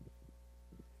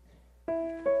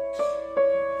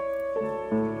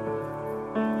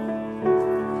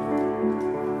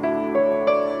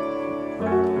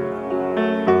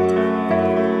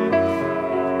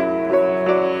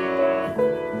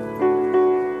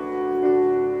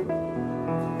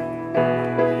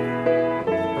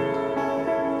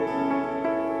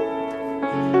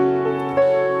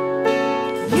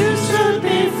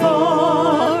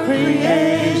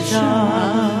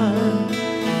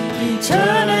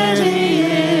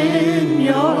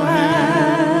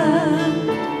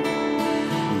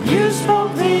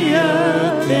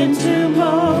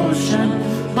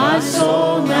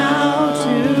 Soul now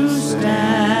to stand.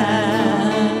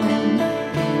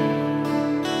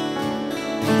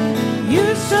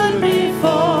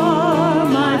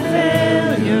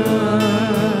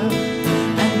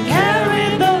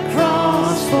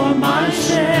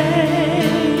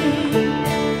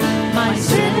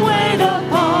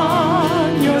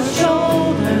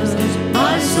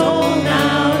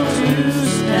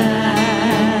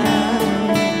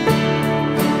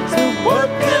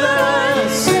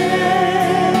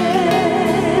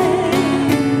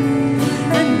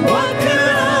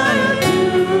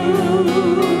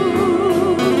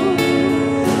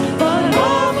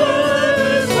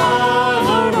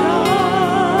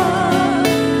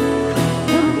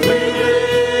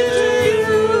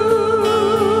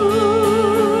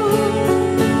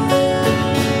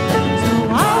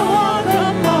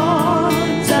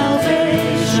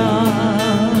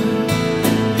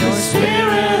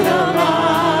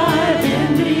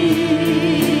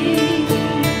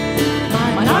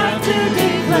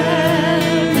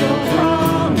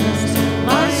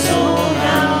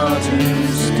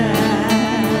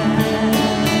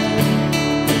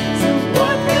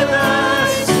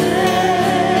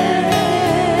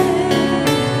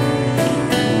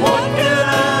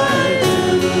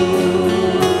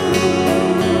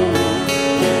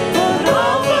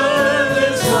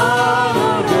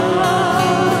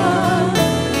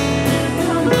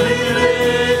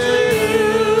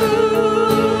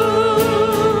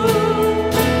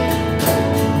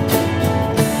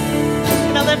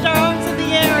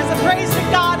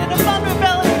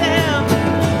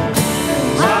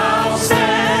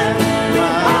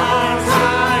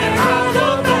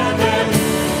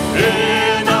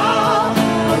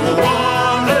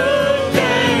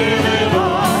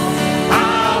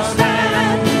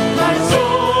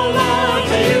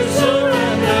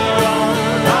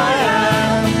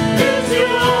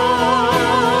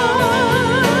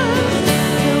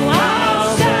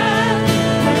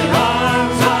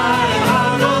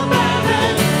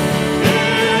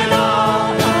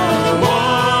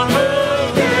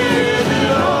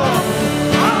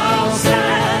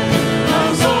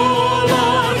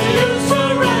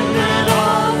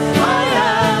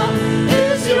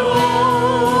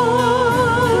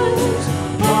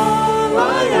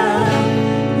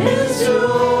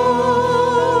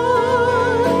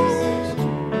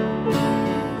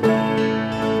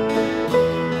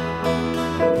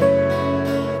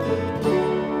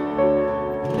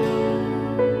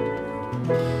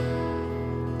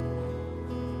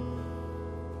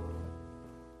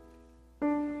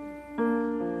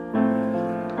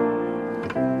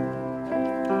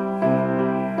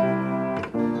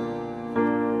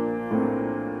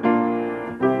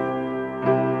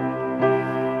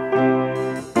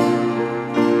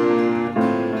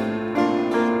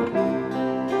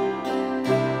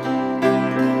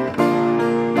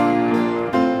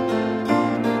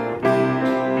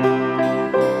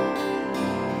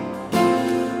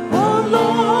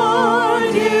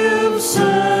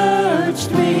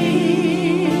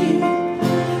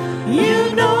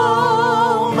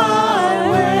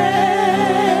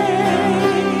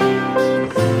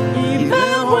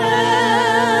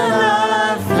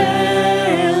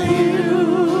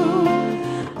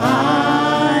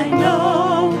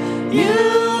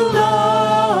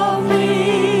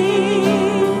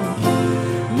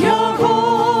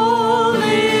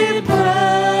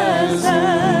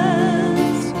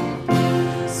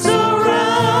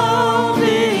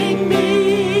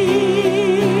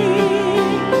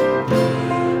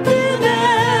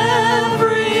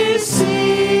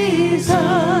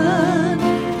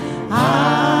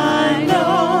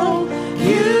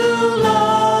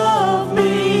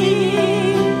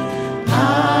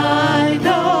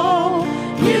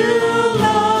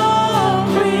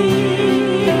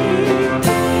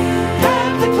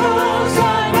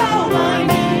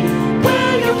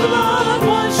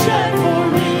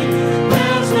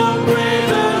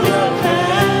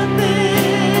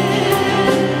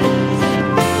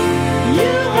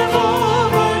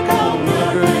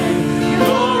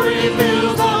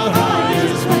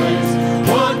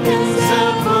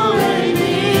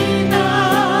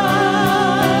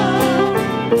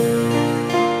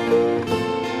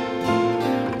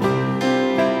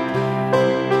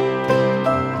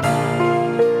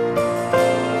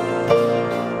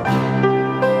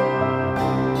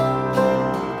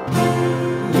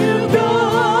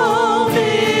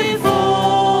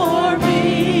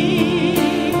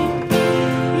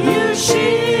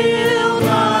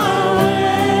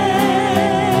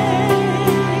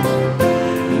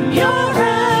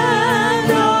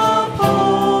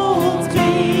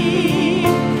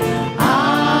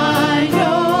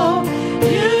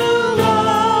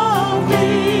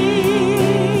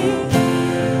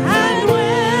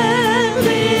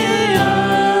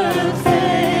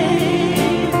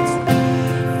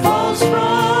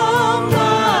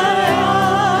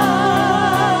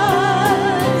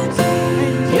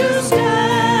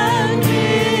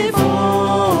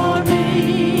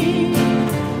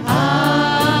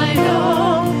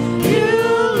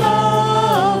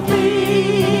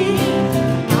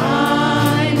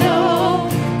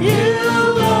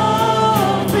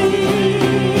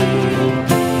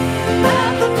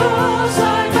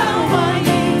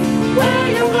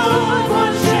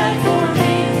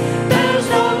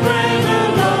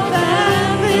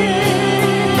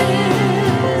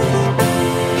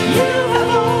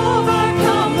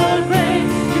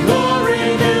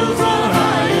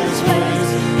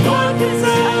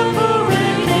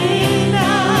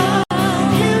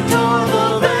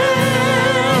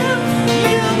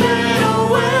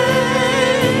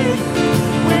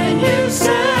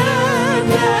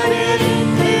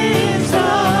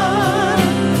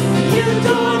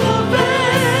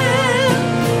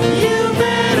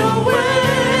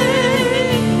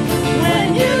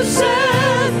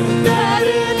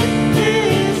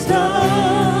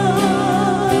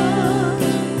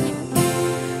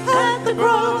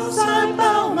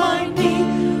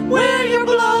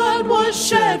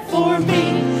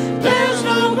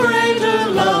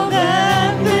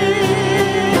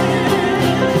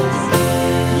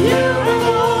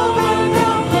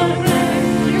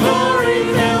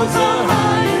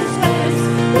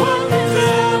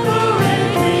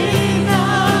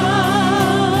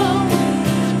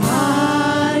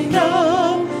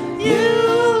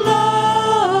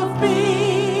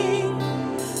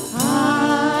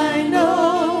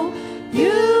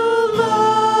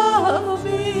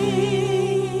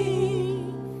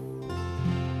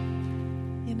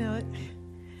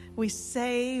 We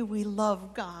say we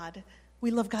love God. We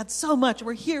love God so much.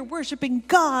 We're here worshiping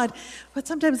God. But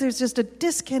sometimes there's just a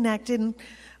disconnect in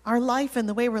our life and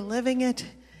the way we're living it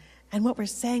and what we're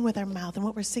saying with our mouth and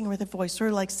what we're singing with our voice. Sort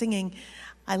of like singing,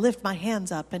 I lift my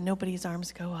hands up and nobody's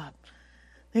arms go up.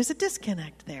 There's a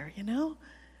disconnect there, you know?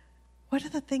 What are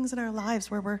the things in our lives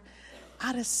where we're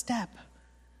out of step,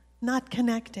 not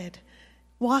connected?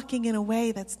 walking in a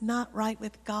way that's not right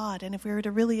with God. And if we were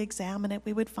to really examine it,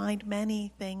 we would find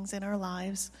many things in our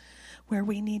lives where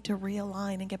we need to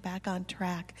realign and get back on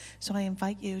track. So I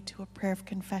invite you to a prayer of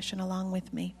confession along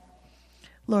with me.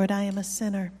 Lord, I am a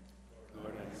sinner.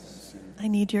 I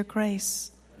need your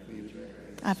grace.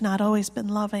 I've not always been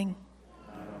loving.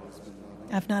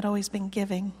 I've not always been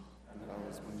giving.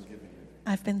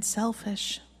 I've been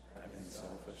selfish.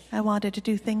 I wanted to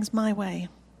do things my way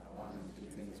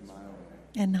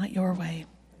and not your way.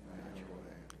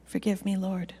 Forgive me,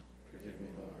 Lord.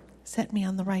 Set me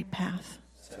on the right path.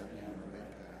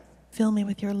 Fill me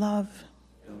with your love.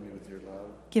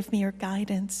 Give me your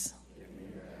guidance,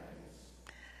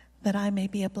 that I may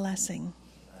be a blessing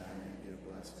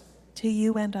to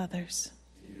you and others,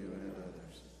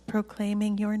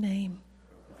 proclaiming your name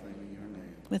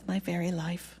with my very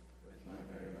life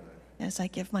as I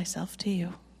give myself to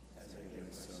you.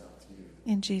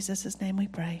 In Jesus' name we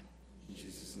pray.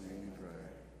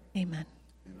 Amen.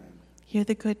 Hear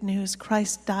the good news.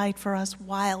 Christ died for us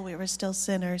while we were still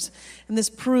sinners. And this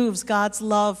proves God's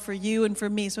love for you and for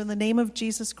me. So in the name of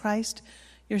Jesus Christ,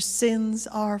 your sins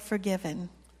are forgiven.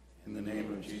 In the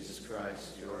name of Jesus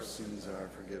Christ, your sins are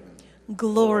forgiven.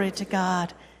 Glory to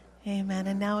God. Amen.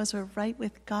 And now as we're right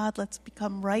with God, let's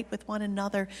become right with one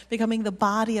another, becoming the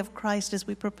body of Christ as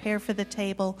we prepare for the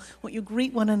table. Won't you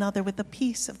greet one another with the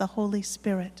peace of the Holy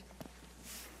Spirit?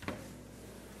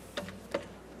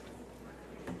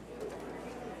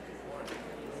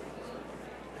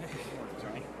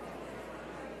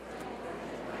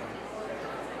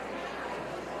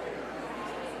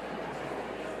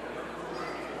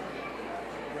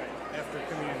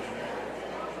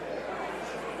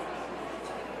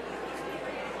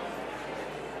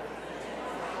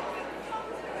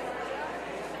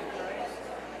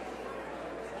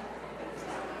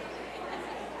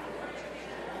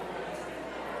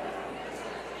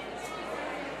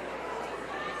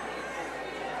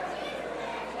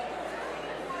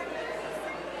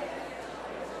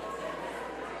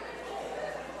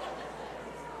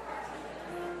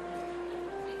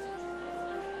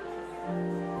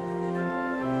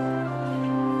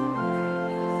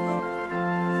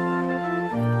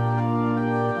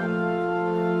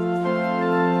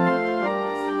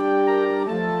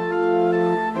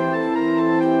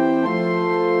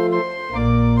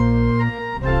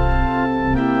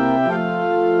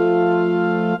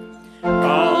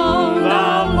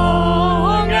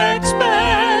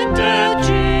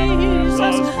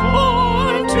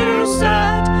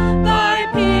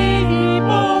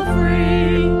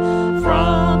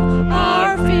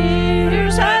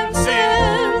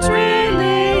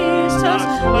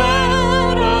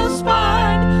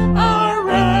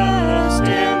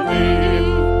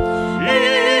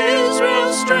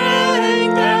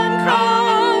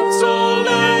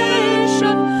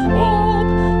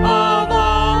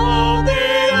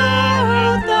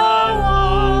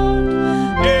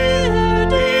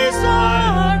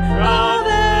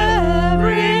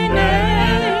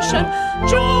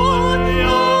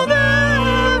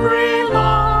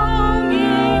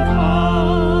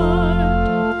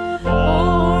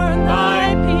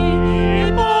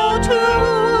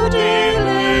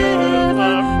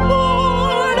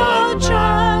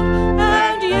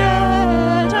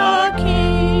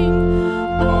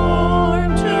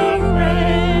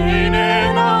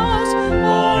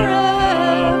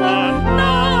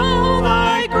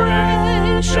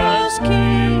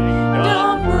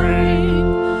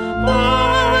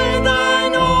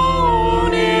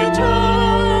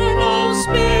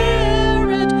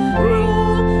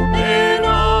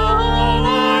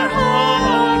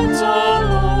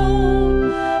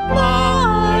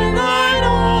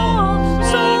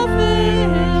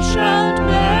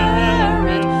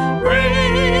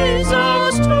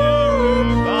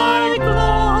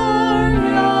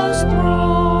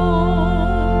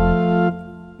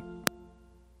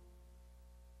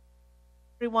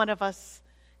 One of us,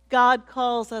 God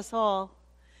calls us all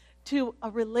to a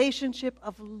relationship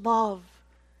of love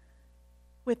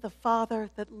with the Father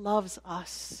that loves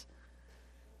us,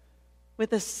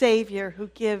 with a Savior who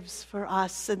gives for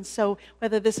us. And so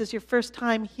whether this is your first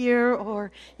time here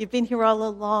or you've been here all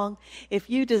along, if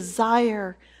you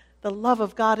desire the love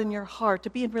of God in your heart,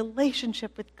 to be in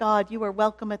relationship with God, you are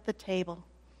welcome at the table.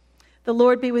 The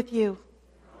Lord be with you.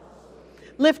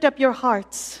 Lift up your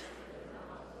hearts.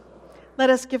 Let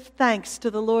us give thanks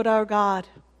to the Lord our God.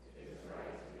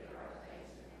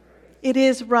 It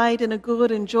is right and a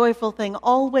good and joyful thing,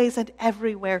 always and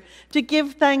everywhere, to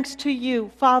give thanks to you,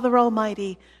 Father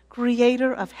Almighty,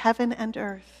 Creator of heaven and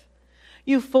earth.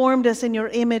 You formed us in your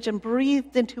image and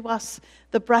breathed into us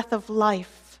the breath of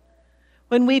life.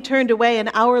 When we turned away and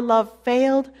our love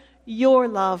failed, your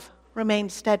love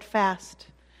remained steadfast.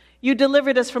 You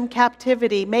delivered us from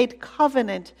captivity, made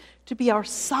covenant to be our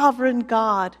sovereign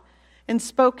God, and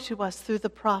spoke to us through the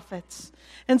prophets.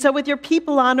 And so with your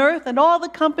people on earth and all the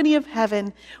company of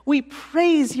heaven, we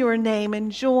praise your name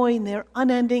and join their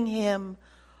unending hymn.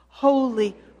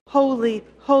 Holy, holy,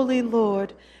 holy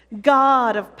Lord,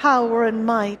 God of power and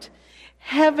might.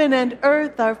 Heaven and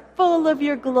earth are full of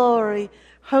your glory.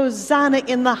 Hosanna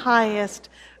in the highest.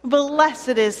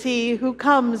 Blessed is he who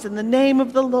comes in the name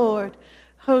of the Lord.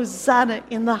 Hosanna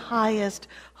in the highest.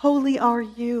 Holy are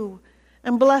you,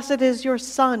 and blessed is your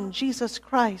Son, Jesus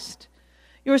Christ.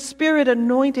 Your Spirit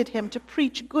anointed him to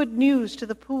preach good news to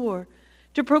the poor,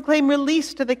 to proclaim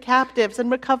release to the captives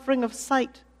and recovering of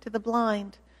sight to the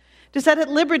blind, to set at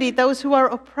liberty those who are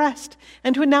oppressed,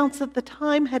 and to announce that the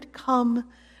time had come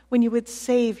when you would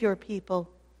save your people.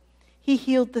 He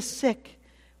healed the sick,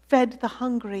 fed the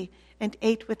hungry, and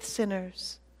ate with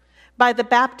sinners. By the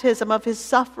baptism of his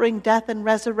suffering, death, and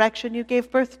resurrection, you gave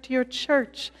birth to your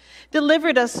church,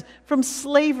 delivered us from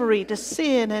slavery to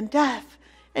sin and death,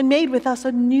 and made with us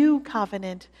a new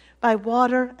covenant by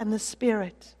water and the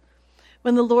Spirit.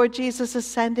 When the Lord Jesus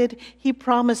ascended, he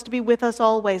promised to be with us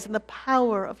always in the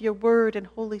power of your word and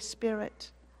Holy Spirit.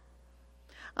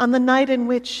 On the night in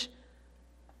which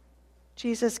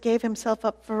Jesus gave himself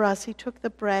up for us, he took the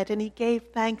bread and he gave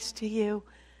thanks to you.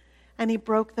 And he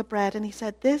broke the bread and he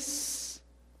said, "This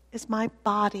is my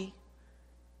body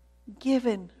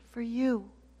given for you.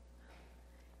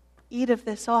 Eat of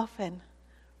this often,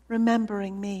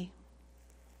 remembering me."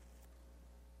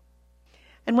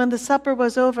 And when the supper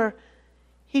was over,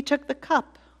 he took the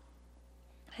cup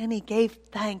and he gave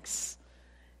thanks.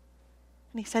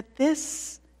 And he said,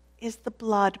 "This is the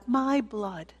blood, my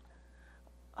blood,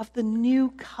 of the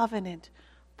new covenant,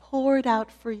 poured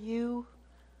out for you,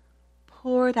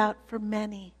 poured out for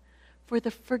many, for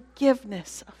the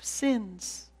forgiveness of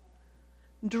sins.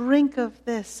 Drink of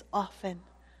this often,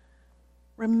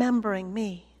 remembering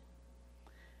me."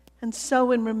 And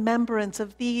so in remembrance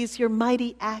of these, your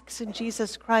mighty acts in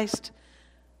Jesus Christ,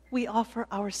 we offer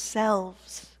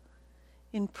ourselves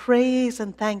in praise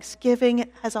and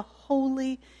thanksgiving as a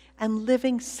holy and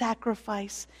living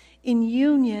sacrifice in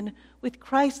union with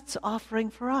Christ's offering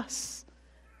for us,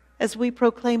 as we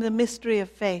proclaim the mystery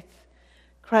of faith.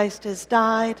 Christ has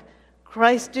died,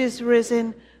 Christ is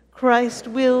risen, Christ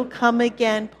will come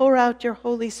again. Pour out your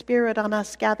Holy Spirit on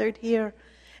us gathered here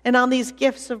and on these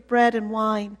gifts of bread and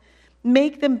wine.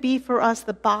 Make them be for us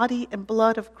the body and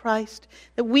blood of Christ,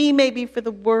 that we may be for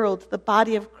the world the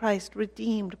body of Christ,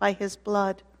 redeemed by his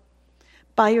blood.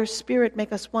 By your Spirit,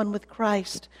 make us one with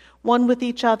Christ, one with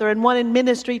each other, and one in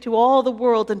ministry to all the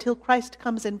world until Christ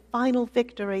comes in final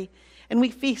victory and we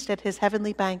feast at his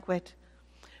heavenly banquet.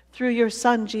 Through your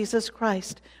Son, Jesus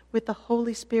Christ, with the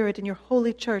Holy Spirit in your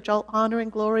holy church, all honor and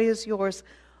glory is yours,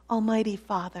 Almighty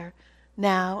Father,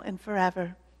 now and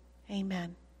forever.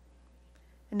 Amen.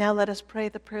 And now let us pray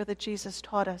the prayer that Jesus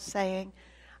taught us, saying,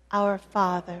 Our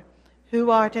Father,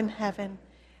 who art in heaven,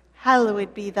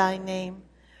 hallowed be thy name.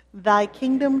 Thy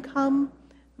kingdom come,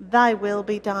 thy will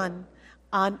be done,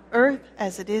 on earth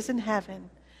as it is in heaven.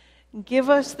 Give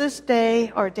us this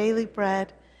day our daily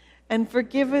bread, and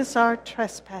forgive us our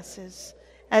trespasses,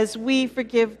 as we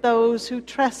forgive those who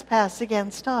trespass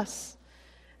against us.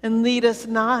 And lead us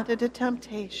not into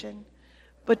temptation,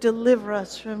 but deliver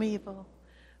us from evil.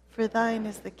 For thine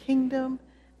is the kingdom,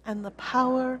 and the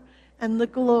power, and the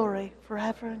glory,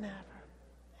 forever and ever.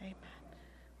 Amen.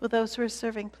 Will those who are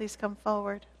serving please come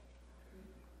forward?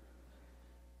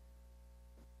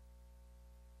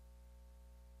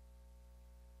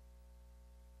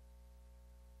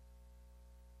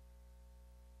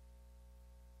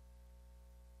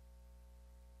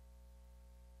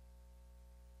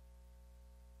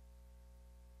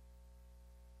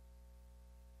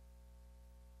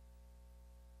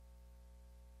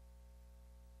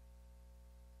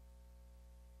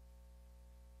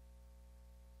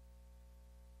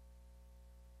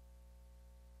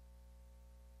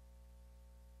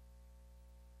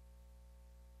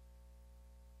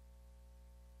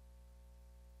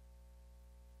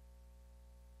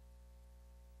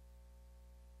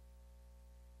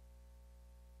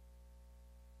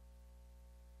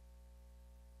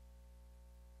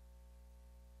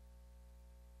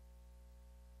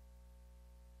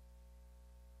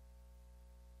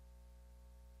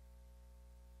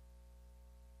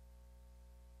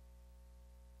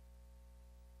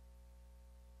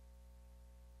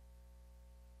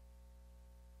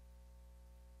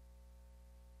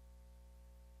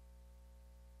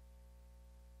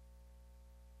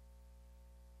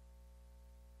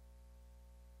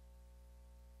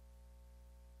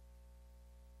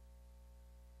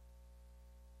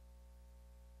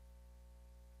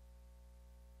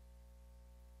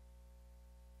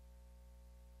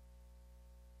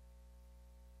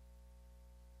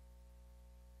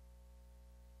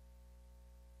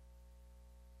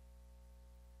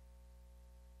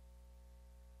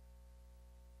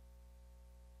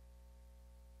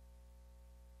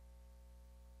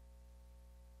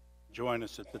 join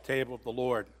us at the table of the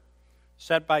Lord,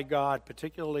 set by God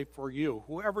particularly for you.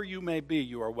 Whoever you may be,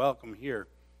 you are welcome here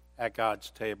at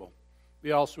God's table.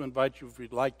 We also invite you, if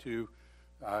you'd like to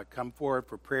come forward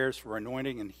for prayers for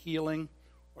anointing and healing,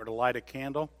 or to light a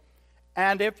candle.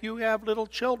 And if you have little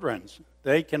children,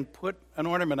 they can put an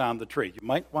ornament on the tree. You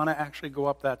might want to actually go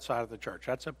up that side of the church.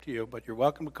 That's up to you, but you're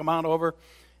welcome to come on over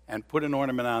and put an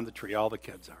ornament on the tree. All the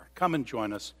kids are. Come and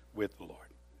join us with the Lord.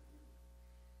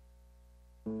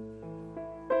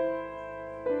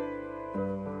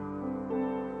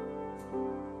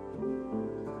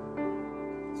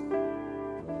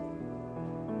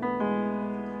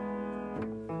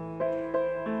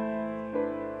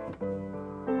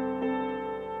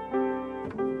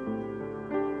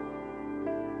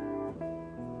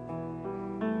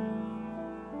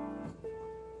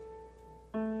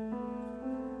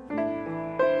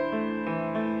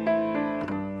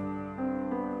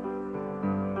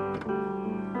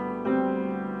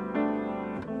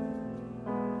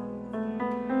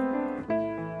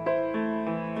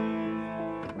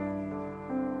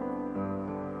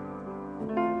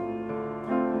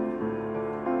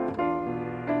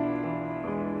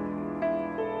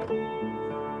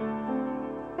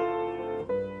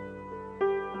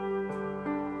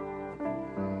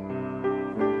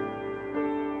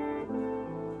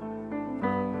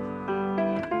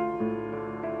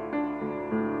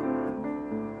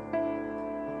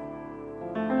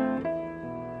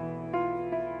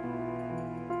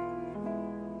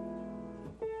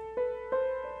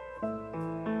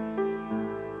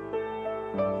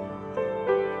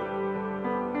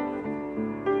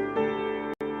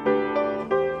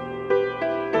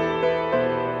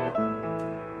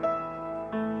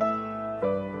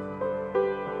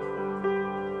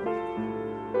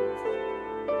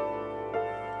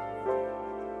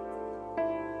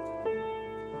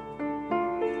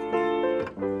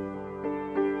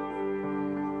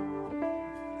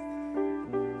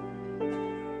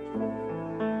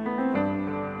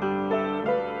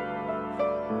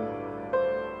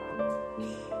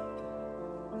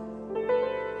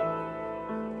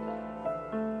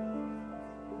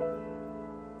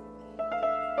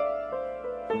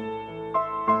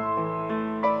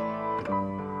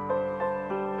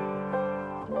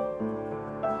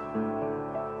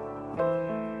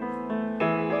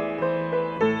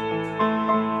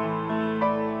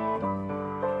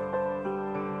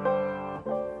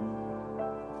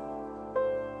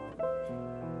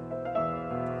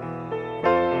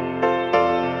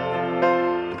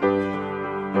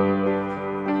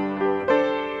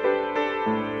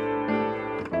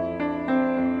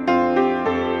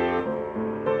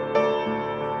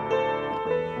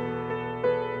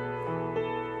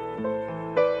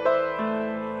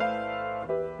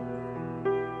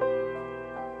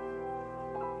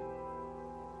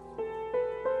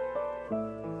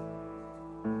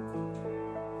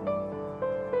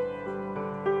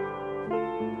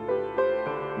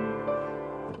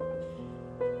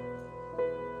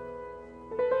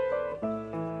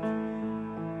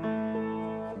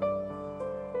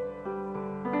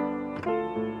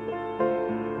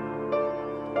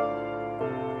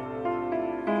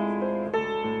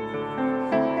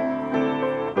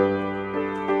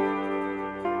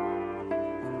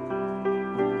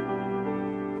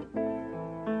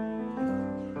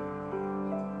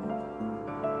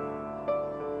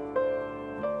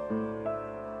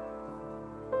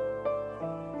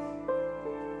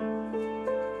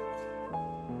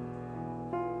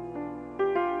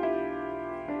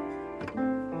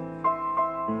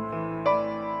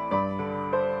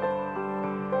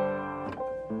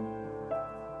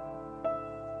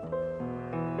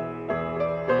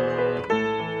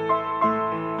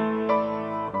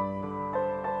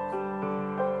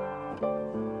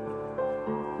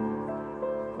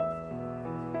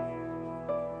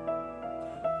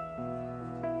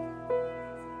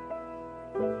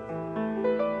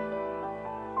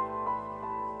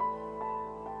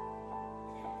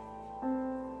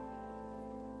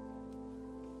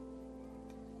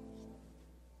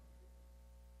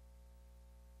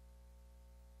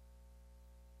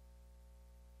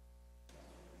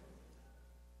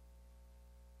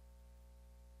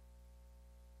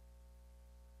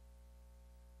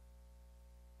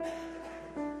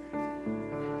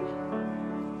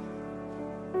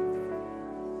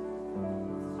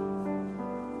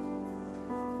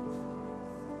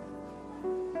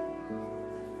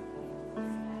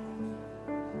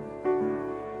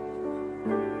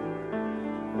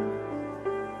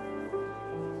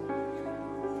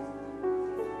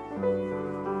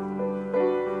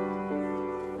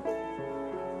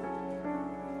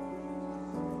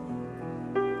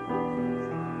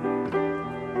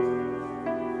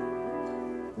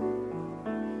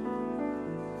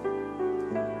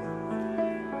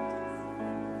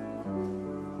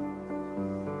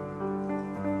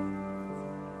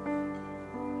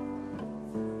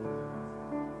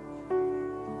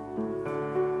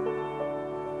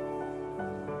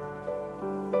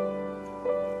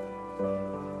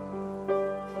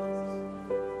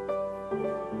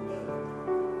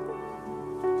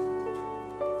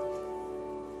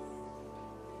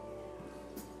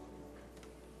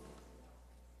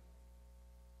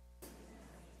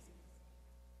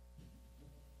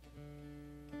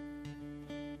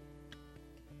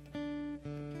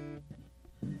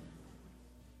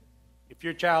 If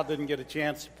your child didn't get a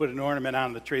chance to put an ornament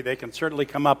on the tree, they can certainly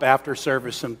come up after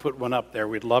service and put one up there.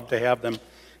 We'd love to have them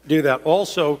do that.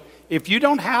 Also, if you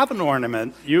don't have an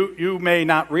ornament, you may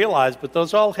not realize, but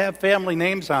those all have family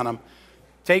names on them.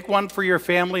 Take one for your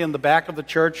family in the back of the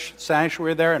church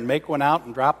sanctuary there and make one out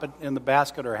and drop it in the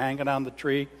basket or hang it on the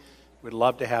tree. We'd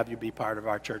love to have you be part of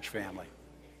our church family.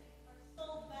 Our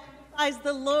soul magnifies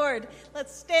the Lord.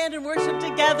 Let's stand and worship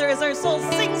together as our soul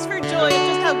sings for joy of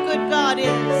just how good God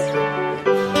is.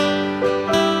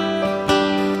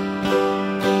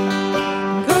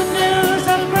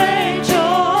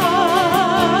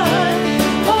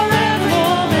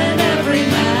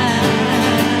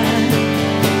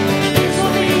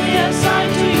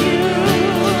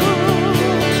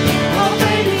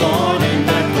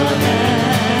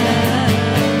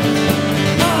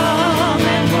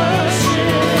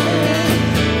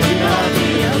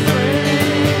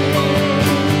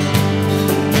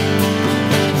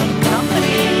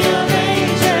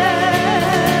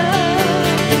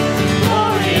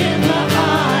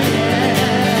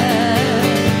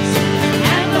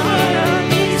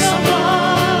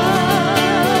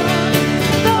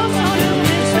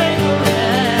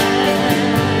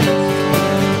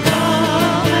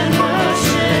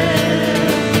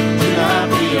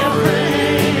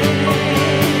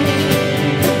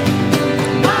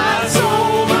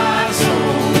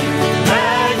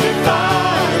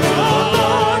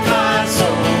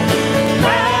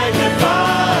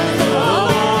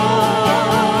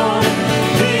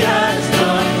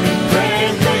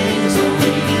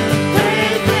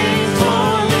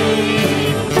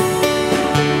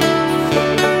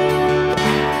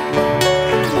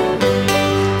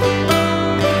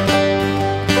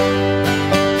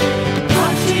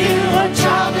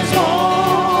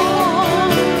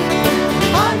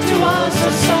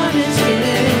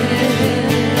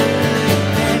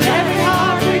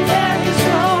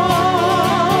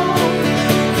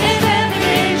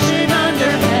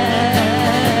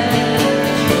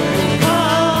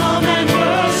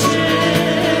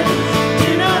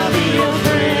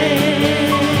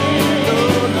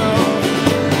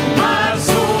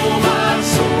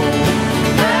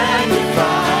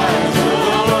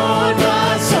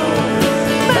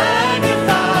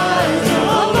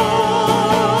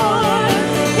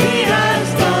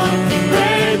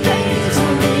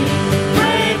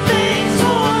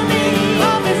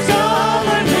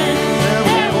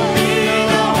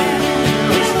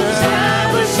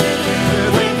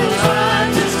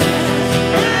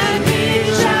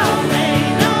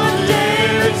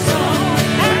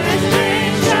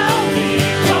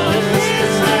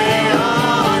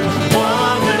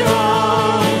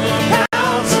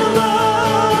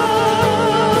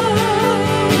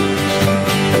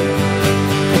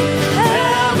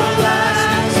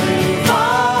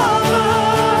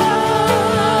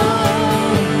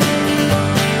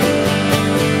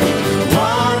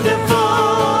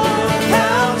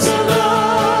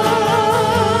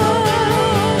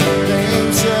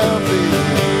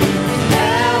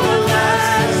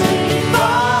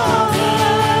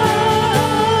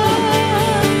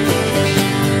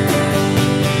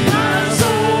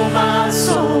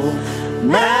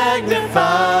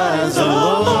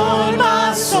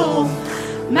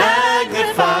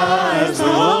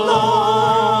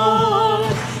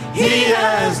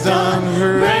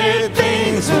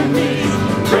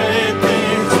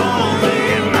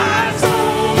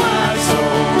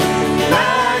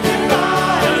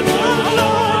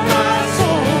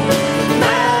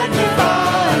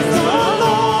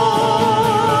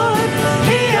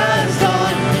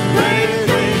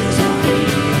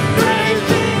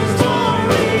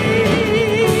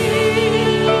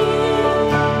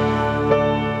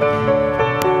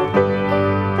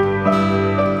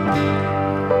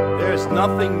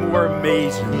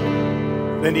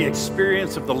 Than the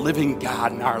experience of the living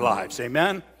God in our lives.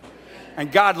 Amen?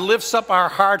 And God lifts up our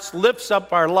hearts, lifts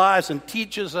up our lives, and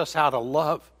teaches us how to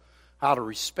love, how to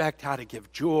respect, how to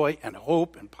give joy and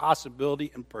hope and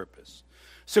possibility and purpose.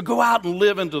 So go out and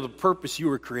live into the purpose you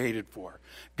were created for.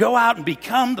 Go out and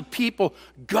become the people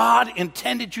God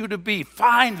intended you to be.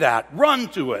 Find that, run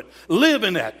to it, live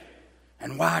in it,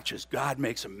 and watch as God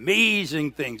makes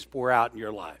amazing things pour out in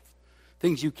your life.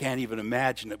 Things you can't even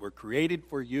imagine that were created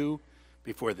for you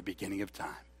before the beginning of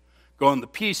time. Go in the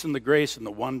peace and the grace and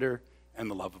the wonder and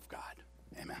the love of God.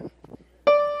 Amen.